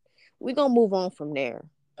then we're going to move on from there.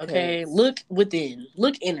 Okay, look within.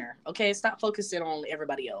 Look inner. Okay, stop focusing on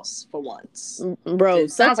everybody else for once. Bro,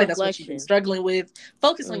 it sounds like that's what you've been struggling with.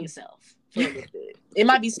 Focus on yourself for a little bit. It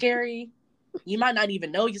might be scary. You might not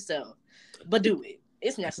even know yourself, but do it.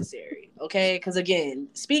 It's necessary, okay? Because, again,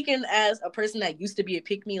 speaking as a person that used to be a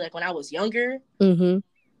pick-me, like when I was younger, and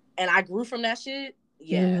I grew from that shit,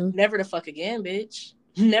 Yeah, never to fuck again, bitch.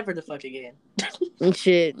 Never to fuck again. And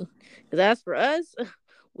shit. Because as for us,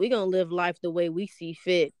 we gonna live life the way we see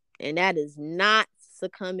fit. And that is not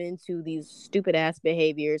succumbing to these stupid ass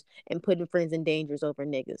behaviors and putting friends in dangers over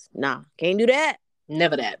niggas. Nah, can't do that.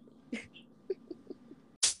 Never that.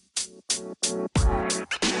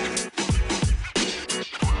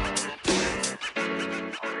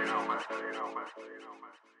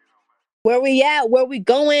 Where we at? Where we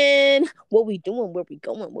going? What we doing? Where we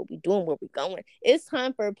going? What we doing? Where we going? It's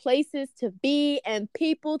time for places to be and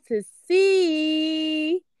people to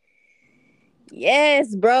see.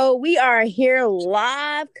 Yes, bro. We are here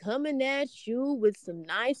live coming at you with some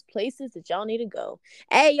nice places that y'all need to go.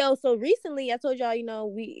 Hey, yo, so recently I told y'all,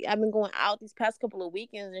 I've been going out these past couple of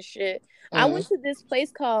weekends and shit. I went to this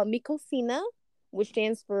place called Mi Cocina, which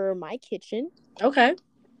stands for My Kitchen. Okay.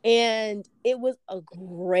 And it was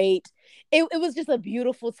it was just a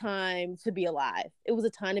beautiful time to be alive. It was a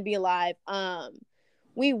time to be alive.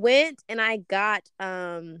 We went and I got,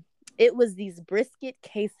 it was these brisket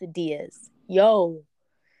quesadillas. Yo,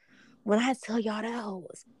 when I tell y'all that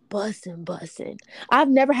was bussin'. I've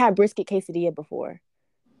never had brisket quesadilla before.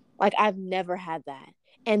 Like, I've never had that.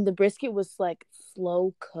 And the brisket was like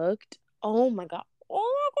slow cooked. Oh my God.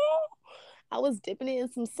 I was dipping it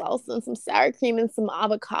in some salsa and some sour cream and some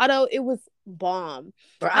avocado. It was bomb.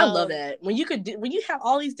 Bro, I love that. When you have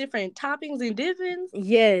all these different toppings and dippings.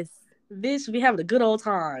 Yes. Bitch, we having a good old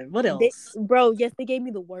time. What else? Yes, they gave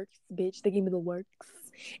me the works, bitch. They gave me the works.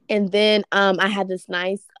 And then I had this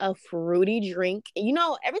nice fruity drink. Every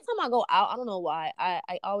time I go out, I don't know why,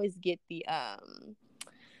 I always get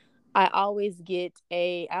I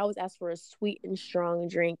always ask for a sweet and strong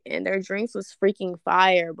drink, and their drinks was freaking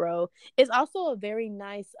fire, bro. It's also a very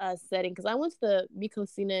nice setting, because I went to the Mi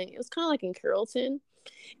Cocina. It was kind of like in Carrollton,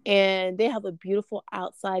 and they have a beautiful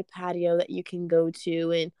outside patio that you can go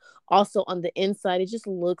to, and also on the inside, it just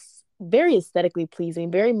looks very aesthetically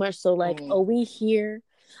pleasing, very much so like, are we here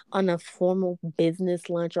on a formal business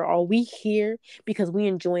lunch, or are we here because we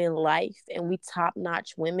enjoying life and we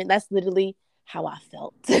top-notch women? That's literally how I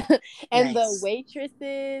felt. And nice. The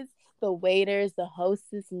waitresses, the waiters, the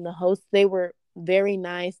hostess, and the host, they were very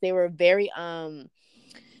nice. They were very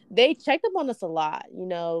they checked up on us a lot.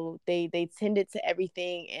 They tended to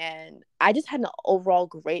everything, and I just had an overall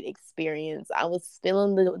great experience. I was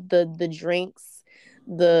feeling the drinks,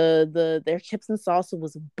 their chips and salsa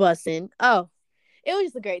was bussin'. Oh, it was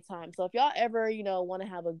just a great time. So if y'all ever want to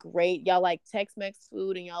have y'all like Tex-Mex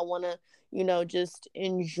food, and y'all want to just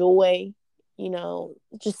enjoy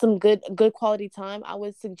just some good quality time, I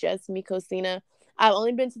would suggest Mi Cocina. I've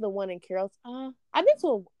only been to the one in Carrollton. I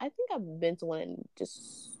think I've been to one in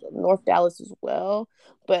just North Dallas as well.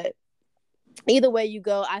 But either way you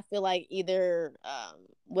go, I feel like either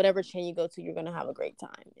whatever chain you go to, you're gonna have a great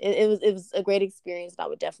time. It was a great experience, and I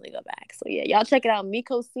would definitely go back. So yeah, y'all check it out, Mi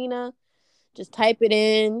Cocina. Just type it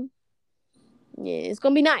in. Yeah, it's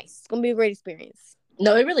gonna be nice. It's gonna be a great experience.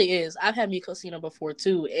 No, it really is. I've had Mi Cocina before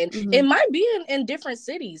too, and it might be in different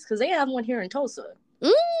cities, because they have one here in Tulsa.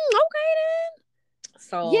 Okay then.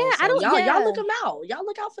 So yeah, y'all look them out. Y'all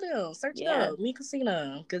look out for them. Search it up, Mi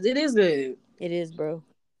Cocina, because it is good. It is, bro.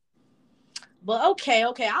 But okay.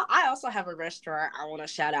 I also have a restaurant I want to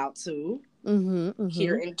shout out to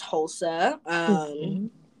here in Tulsa.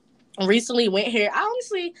 Recently went here.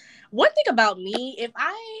 One thing about me, if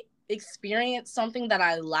I experience something that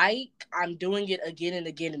I like, I'm doing it again and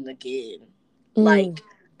again and again. Like,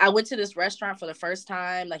 I went to this restaurant for the first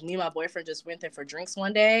time. Like, me and my boyfriend just went there for drinks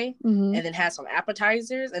one day, and then had some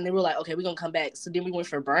appetizers, and they were like, okay, we're gonna come back. So then we went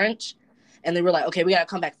for brunch, and they were like, okay, we gotta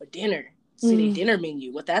come back for dinner. See their dinner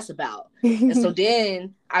menu, what that's about. And so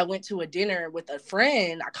then I went to a dinner with a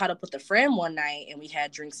friend. I caught up with a friend one night, and we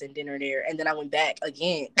had drinks and dinner there, and then I went back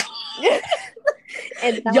again.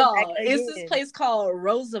 And y'all, it's this place called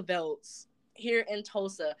Roosevelt's here in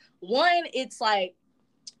Tulsa. One, it's like,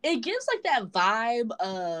 it gives like that vibe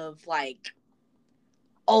of like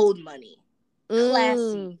old money,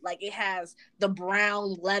 classy. Like, it has the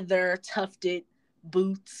brown leather tufted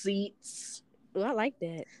booth seats. Ooh, I like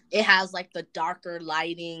that. It has like the darker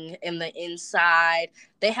lighting in the inside.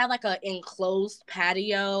 They have like an enclosed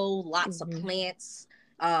patio, lots of plants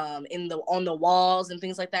on the walls and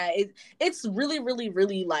things like that. It's really, really,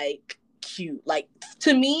 really like cute. Like,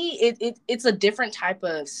 to me, it's a different type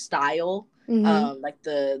of style. Like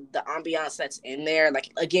the ambiance that's in there,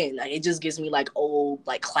 like, again, like, it just gives me like old,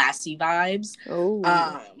 like, classy vibes.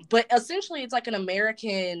 But essentially it's like an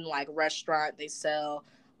American like restaurant. They sell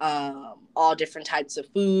all different types of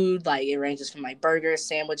food. Like, it ranges from like burgers,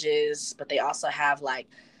 sandwiches, but they also have like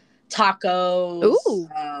tacos. Ooh.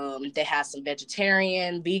 They have some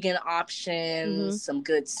vegetarian, vegan options, some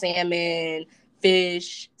good salmon,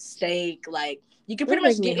 fish, steak. Like, you can pretty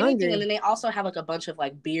much get anything. Hungry. And then they also have like a bunch of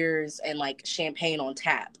like beers and like champagne on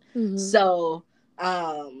tap. Mm-hmm. So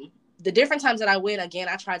the different times that I went, again,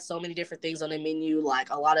 I tried so many different things on the menu. Like,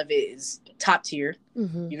 a lot of it is top tier.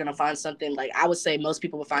 Mm-hmm. You're gonna find something, like, I would say most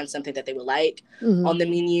people will find something that they would like on the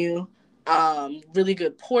menu. Really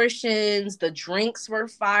good portions. The drinks were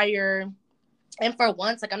fire. And for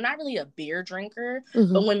once, like, I'm not really a beer drinker,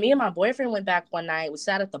 but when me and my boyfriend went back one night, we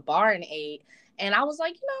sat at the bar and ate. And I was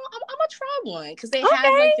like, you know, I'm gonna try one, because they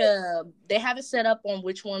have like they have it set up on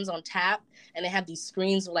which one's on tap, and they have these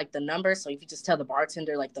screens with like the number. So if you just tell the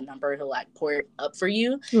bartender like the number, he'll like pour it up for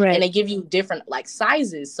you. Right. And they give you different like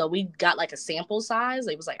sizes. So we got like a sample size.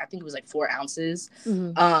 It was like, I think it was like 4 ounces.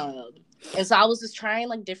 And so I was just trying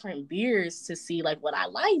like different beers to see like what I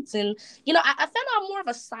liked. And, you know, I found I'm more of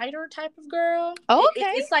a cider type of girl. Oh,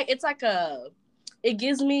 okay. It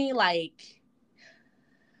gives me like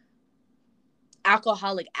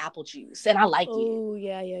alcoholic apple juice, and I like it. Oh,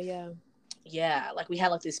 yeah. Yeah, like we had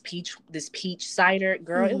like this peach cider,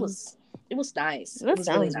 girl. It was nice. That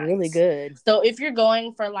sounds really good. So if you're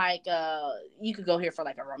going for like you could go here for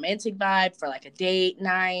like a romantic vibe, for like a date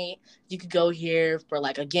night. You could go here for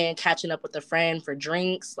like, again, catching up with a friend for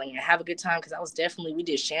drinks, like, have a good time. Because we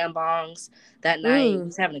did shambongs that night. We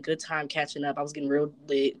was having a good time catching up. I was getting real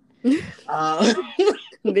lit.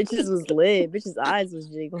 Bitches was lit. Bitches' eyes was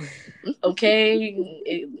jiggling.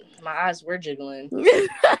 Okay, my eyes were jiggling. And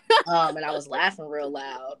I was laughing real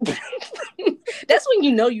loud. That's when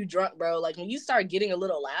you know you drunk, bro. Like, when you start getting a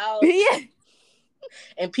little loud. Yeah.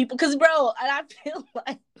 And people, because, bro, and I feel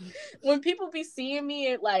like when people be seeing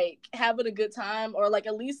me like having a good time, or like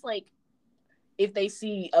at least like if they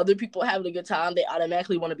see other people having a good time, they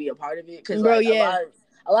automatically want to be a part of it. Because, like,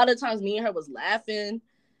 a lot of times me and her was laughing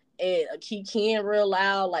and keying real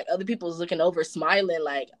loud, like other people was looking over smiling,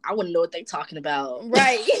 like I wouldn't know what they talking about.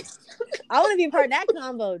 Right. I want to be part of that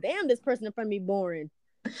combo. Damn, this person in front of me boring.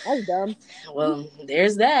 That's dumb. Well,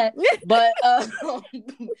 there's that. But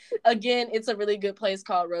again, it's a really good place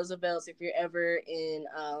called Roosevelt's. If you're ever in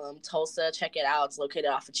Tulsa, check it out. It's located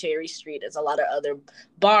off of Cherry Street. There's a lot of other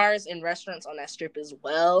bars and restaurants on that strip as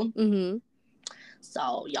well.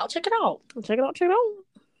 So y'all check it out. Check it out.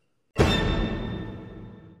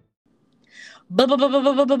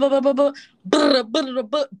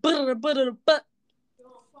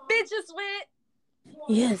 Bitches with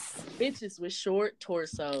Yes. Bitches with short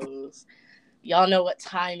torsos. Y'all know what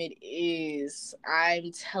time it is.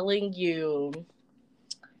 I'm telling you,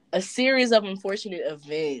 a series of unfortunate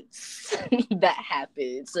events that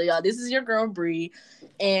happened. So, y'all, this is your girl Bree,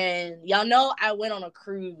 and y'all know I went on a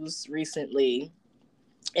cruise recently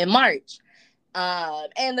in March.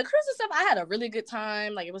 And the cruise and stuff, I had a really good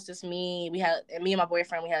time. Like, it was just me. Me and my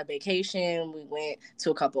boyfriend, we had a vacation. We went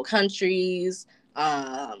to a couple of countries.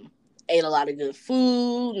 Ate a lot of good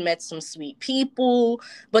food, met some sweet people,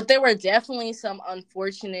 but there were definitely some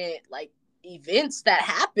unfortunate like events that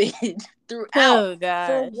happened throughout. Oh god!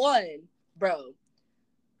 For one, bro,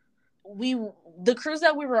 the cruise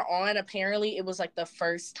that we were on, apparently it was like the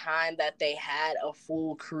first time that they had a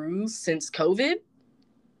full cruise since COVID.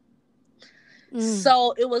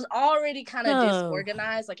 So it was already kind of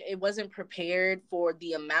disorganized. Like, it wasn't prepared for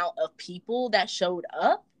the amount of people that showed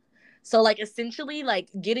up. So, like, essentially, like,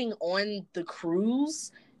 getting on the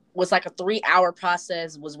cruise was like a 3-hour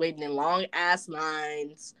process, was waiting in long-ass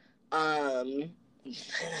lines. It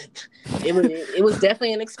was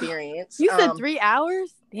definitely an experience. You said 3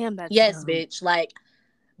 hours? Damn, that's yes, bitch. Like,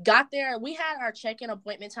 got there. We had our check-in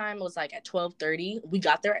appointment time was, like, at 12:30. We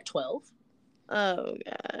got there at 12. Oh,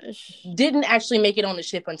 gosh. Didn't actually make it on the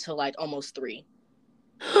ship until, like, almost 3.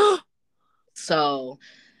 So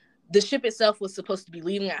the ship itself was supposed to be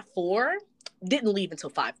leaving at 4, didn't leave until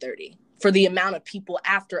 5:30 for the amount of people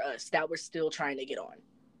after us that were still trying to get on.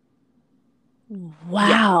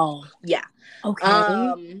 Wow. Yeah.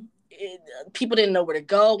 Okay. People didn't know where to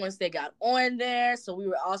go once they got on there. So we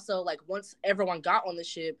were also like, once everyone got on the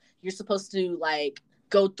ship, you're supposed to like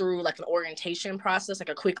go through like an orientation process, like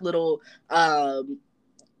a quick little,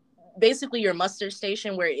 basically your muster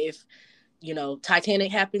station where if, you know,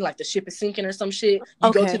 Titanic happened, like the ship is sinking or some shit,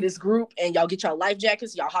 you go to this group and y'all get y'all life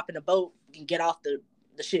jackets, y'all hop in a boat and get off the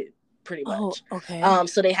ship, pretty much. Oh, okay.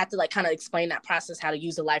 So they had to like kind of explain that process, how to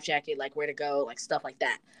use the life jacket, like where to go, like stuff like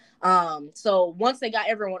that. So once they got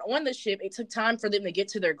everyone on the ship, it took time for them to get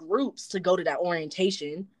to their groups to go to that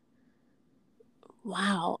orientation.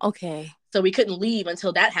 Wow. Okay. So we couldn't leave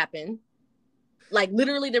until that happened. Like,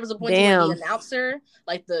 literally, there was a point where the Damn. announcer,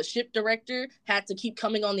 like the ship director, had to keep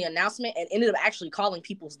coming on the announcement and ended up actually calling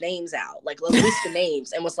people's names out, like a list of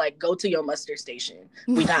names, and was like, "Go to your muster station.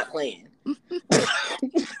 We not playing."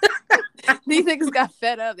 These niggas got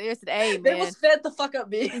fed up. They said, "Hey, man." They was fed the fuck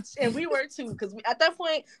up, bitch, and we were too, because at that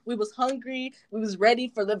point we was hungry. We was ready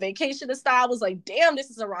for the vacation to start. I was like, "Damn, this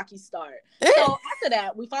is a rocky start." So after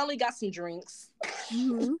that, we finally got some drinks.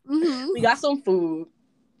 We got some food.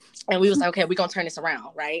 And we was like, okay, we're going to turn this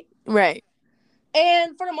around, right? Right.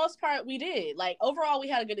 And for the most part, we did. Like, overall, we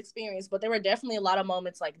had a good experience. But there were definitely a lot of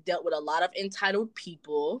moments, like, dealt with a lot of entitled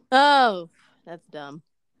people. Oh, that's dumb.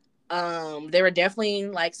 There were definitely,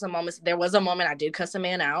 like, some moments. There was a moment I did cuss a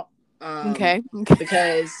man out. Okay.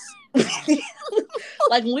 Because,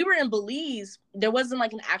 like, when we were in Belize, there wasn't,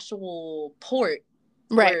 like, an actual port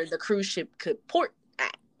where the cruise ship could port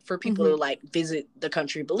at for people to, like, visit the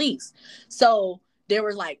country Belize. So there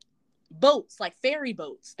were, like, boats, like ferry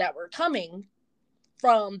boats that were coming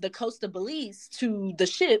from the coast of Belize to the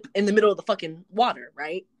ship in the middle of the fucking water,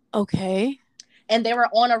 right? Okay. And they were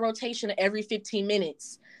on a rotation every 15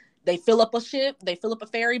 minutes. They fill up a ship, they fill up a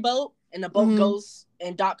ferry boat, and the boat goes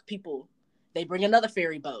and dock people. They bring another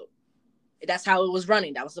ferry boat. That's how it was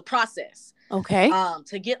running. That was the process. Okay.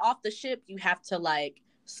 To get off the ship, you have to, like,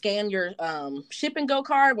 scan your ship and go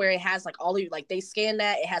card, where it has, like, all of you, like, they scan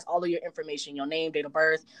that, it has all of your information, your name, date of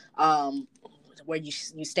birth, where you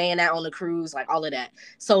staying at on the cruise, like, all of that.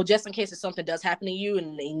 So just in case if something does happen to you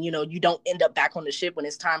and you know you don't end up back on the ship when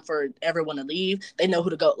it's time for everyone to leave, they know who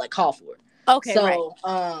to go, like, call for. Okay.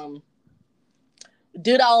 So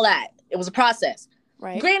did all that. It was a process.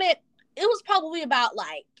 Right. Granted, it was probably about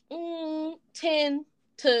like 10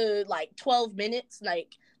 to like 12 minutes,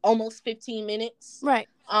 like almost 15 minutes. Right.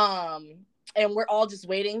 And we're all just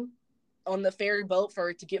waiting on the ferry boat for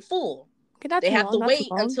it to get full. Okay, they have to wait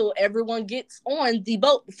until everyone gets on the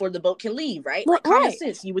boat before the boat can leave, right? Like common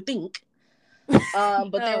sense, you would think.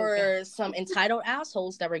 But there were some entitled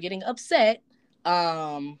assholes that were getting upset.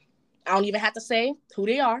 I don't even have to say who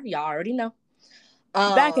they are. Y'all already know.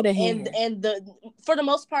 Back of the hand. And for the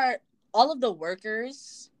most part, all of the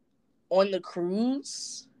workers on the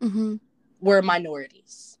cruise were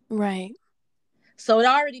minorities. Right. So it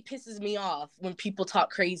already pisses me off when people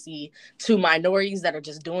talk crazy to minorities that are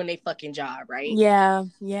just doing their fucking job, right? Yeah,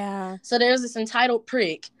 yeah. So there's this entitled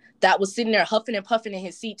prick that was sitting there huffing and puffing in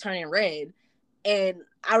his seat, turning red. And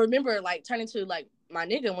I remember, like, turning to, like, my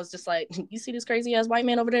nigga and was just like, you see this crazy ass white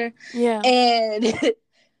man over there? Yeah. And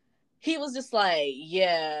he was just like,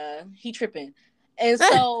 yeah, he tripping. And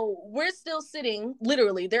so we're still sitting,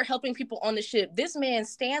 literally, they're helping people on the ship. This man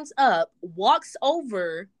stands up, walks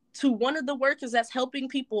over to one of the workers that's helping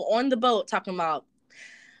people on the boat, talking about,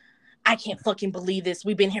 I can't fucking believe this.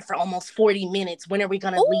 We've been here for almost 40 minutes. When are we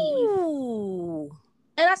gonna leave?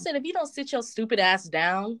 And I said, if you don't sit your stupid ass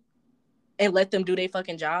down and let them do their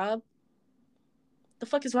fucking job, the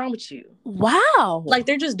fuck is wrong with you? Wow. Like,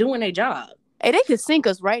 they're just doing their job. Hey, they could sink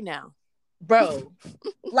us right now. Bro,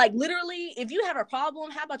 like, literally, if you have a problem,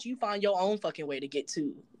 how about you find your own fucking way to get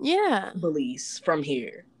to Belize from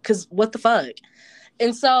here? Because what the fuck?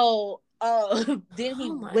 And so then he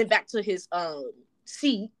went back to his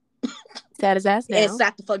seat. Sat his ass down. And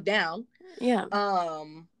sat the fuck down. Yeah.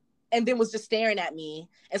 And then was just staring at me.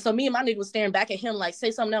 And so me and my nigga was staring back at him like, say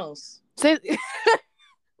something else.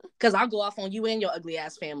 Because I'll go off on you and your ugly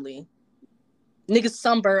ass family. Niggas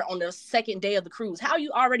sunburned on the second day of the cruise. How are you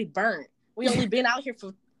already burnt? We only been out here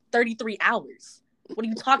for 33 hours. What are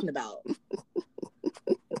you talking about?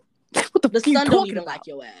 What the sun don't even like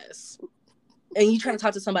your ass. And you trying to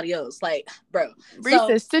talk to somebody else. Like, bro. Bree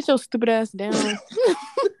said, sit your stupid ass down.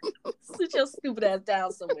 Sit your stupid ass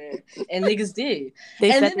down somewhere. And niggas did.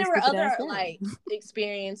 And then there were other, like,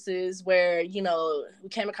 experiences where, you know, we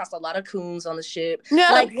came across a lot of coons on the ship. No.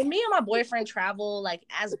 Like, when me and my boyfriend travel, like,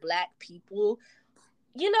 as Black people,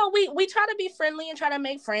 you know, we try to be friendly and try to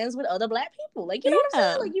make friends with other Black people. Like, you know what I'm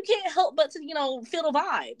saying? Like, you can't help but to, you know, feel the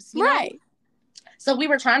vibes. You know? So we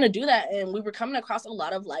were trying to do that, and we were coming across a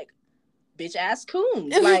lot of, like, bitch ass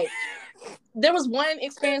coons. Like, there was one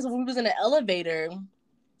experience when we was in an elevator,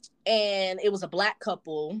 and it was a Black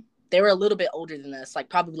couple. They were a little bit older than us, like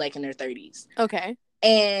probably like in their 30s. Okay.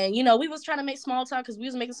 And, you know, we was trying to make small talk because we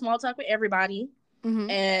was making small talk with everybody.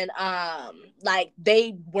 And like,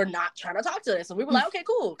 they were not trying to talk to us. So we were like, okay,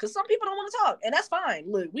 cool. Because some people don't want to talk. And that's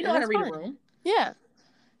fine. Look, we know how to read a room. Yeah.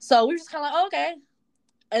 So we were just kind of like, oh, okay.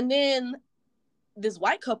 And then this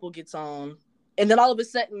white couple gets on. And then all of a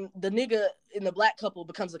sudden, the nigga in the Black couple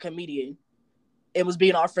becomes a comedian. It was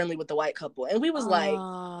being all friendly with the white couple. And we was like,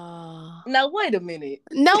 Now wait a minute.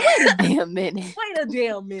 No, wait a damn minute. Wait a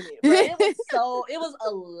damn minute, bro. It was a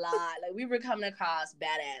lot. Like, we were coming across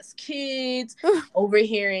badass kids,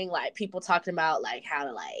 overhearing like people talking about like how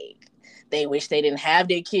to like they wish they didn't have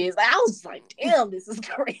their kids. Like, I was like, damn, this is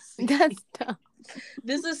crazy. That's dumb.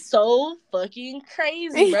 This is so fucking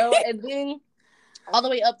crazy, bro. And then all the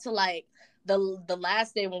way up to like the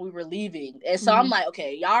last day when we were leaving. And so I'm like,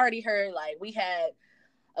 okay, y'all already heard like we had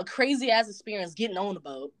a crazy ass experience getting on the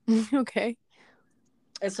boat. Okay.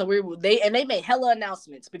 And so they made hella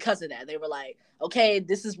announcements because of that. They were like, okay,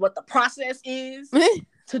 this is what the process is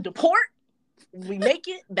to deport. We make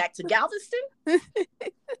it back to Galveston.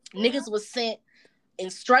 Niggas was sent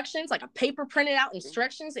instructions, like a paper printed out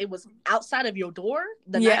instructions. It was outside of your door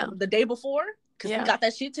the day before, because we got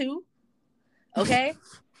that shit too. Okay.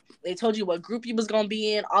 They told you what group you was gonna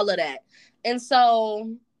be in, all of that. And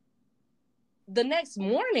so the next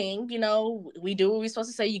morning, you know, we do what we're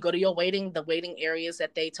supposed to say. You go to the waiting areas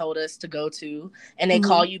that they told us to go to, and they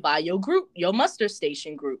call you by your muster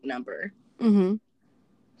station group number.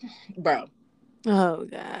 Bro. Oh,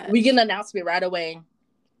 God. We get an announcement right away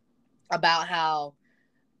about how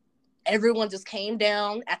everyone just came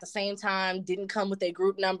down at the same time, didn't come with their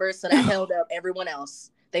group number, so that held up everyone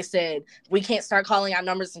else. They said, we can't start calling our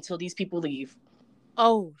numbers until these people leave.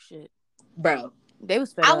 Oh, shit. Bro. They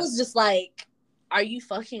was fed up. I was just like, are you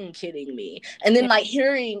fucking kidding me? And then like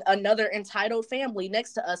hearing another entitled family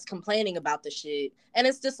next to us complaining about the shit. And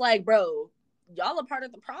it's just like, bro, y'all are part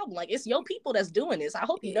of the problem. Like, it's your people that's doing this. I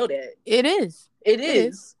hope you know that. It is. It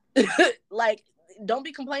is. Like, don't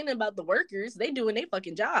be complaining about the workers. They doing their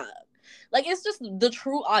fucking job. Like, it's just the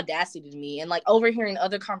true audacity to me. And like overhearing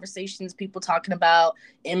other conversations, people talking about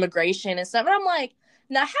immigration and stuff. And I'm like,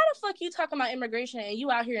 now how the fuck you talking about immigration and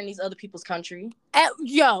you out here in these other people's country?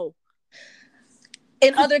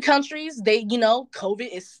 In other countries, they, you know,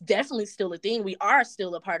 COVID is definitely still a thing. We are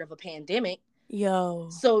still a part of a pandemic.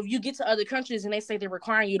 So if you get to other countries and they say they're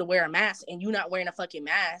requiring you to wear a mask and you're not wearing a fucking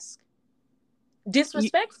mask,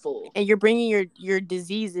 disrespectful. And you're bringing your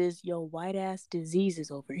diseases, your white ass diseases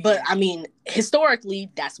over here. But I mean, historically,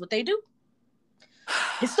 that's what they do.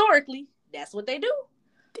 Historically, that's what they do.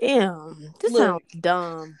 Damn, this sounds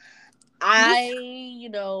dumb. I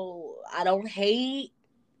don't hate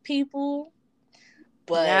people,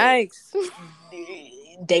 but yikes.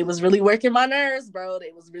 They was really working my nerves, bro.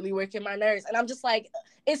 They was really working my nerves. And I'm just like,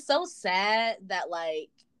 it's so sad that like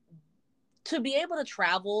to be able to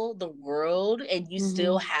travel the world and you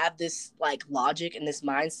still have this like logic and this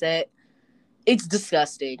mindset, it's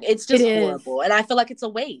disgusting. It's just horrible. And I feel like it's a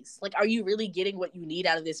waste. Like, are you really getting what you need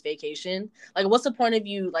out of this vacation? Like, what's the point of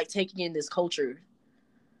you like taking in this culture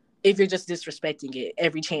if you're just disrespecting it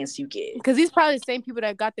every chance you get? Because these probably the same people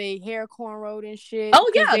that got their hair cornrowed and shit.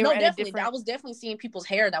 Oh yeah, no, definitely. I was definitely seeing people's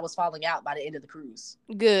hair that was falling out by the end of the cruise.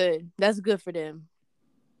 Good. That's good for them.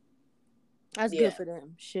 That's good for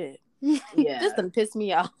them. Shit. Yeah. This done piss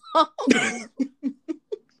me off. But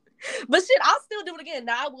shit, I'll still do it again.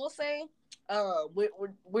 Now I will say,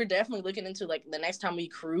 we're definitely looking into like the next time we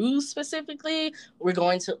cruise specifically, we're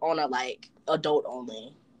going to on a like adult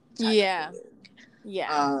only. Yeah.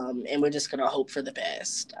 And we're just gonna hope for the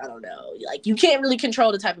best. I don't know. Like, you can't really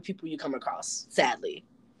control the type of people you come across. Sadly,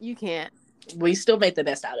 you can't. We still make the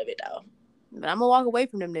best out of it though. But I'm gonna walk away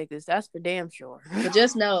from them niggas. That's for damn sure. But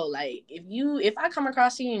just know, like, if I come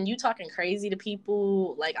across you and you talking crazy to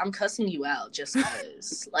people, like, I'm cussing you out just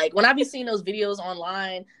because. Like, when I be seeing those videos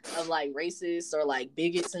online of like racists or like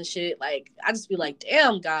bigots and shit, like, I just be like,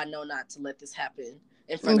 damn, God, no, not to let this happen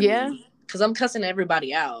in front of me, because I'm cussing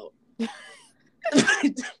everybody out.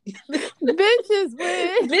 Bitches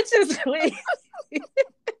win.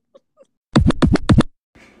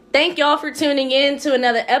 Thank y'all for tuning in to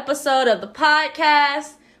another episode of the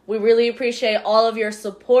podcast. We really appreciate all of your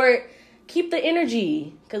support. Keep the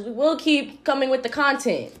energy, because we will keep coming with the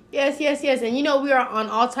content. Yes. And you know we are on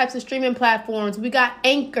all types of streaming platforms. We got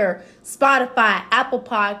Anchor, Spotify, Apple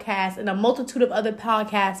Podcasts, and a multitude of other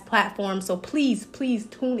podcast platforms. So please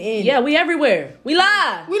tune in. Yeah, we everywhere. We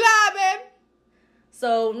live, babe.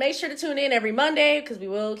 So make sure to tune in every Monday, because we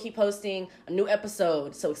will keep posting a new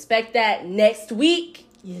episode. So expect that next week.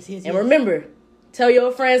 Yes. And remember, tell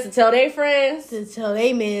your friends to tell their friends. To tell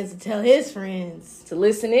their mans to tell his friends. To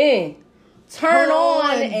listen in. Turn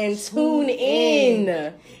on and tune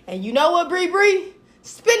in. And you know what, Bree?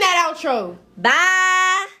 Spin that outro.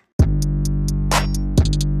 Bye.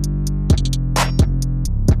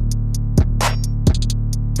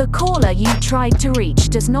 The caller you tried to reach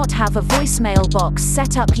does not have a voicemail box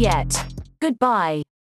set up yet. Goodbye.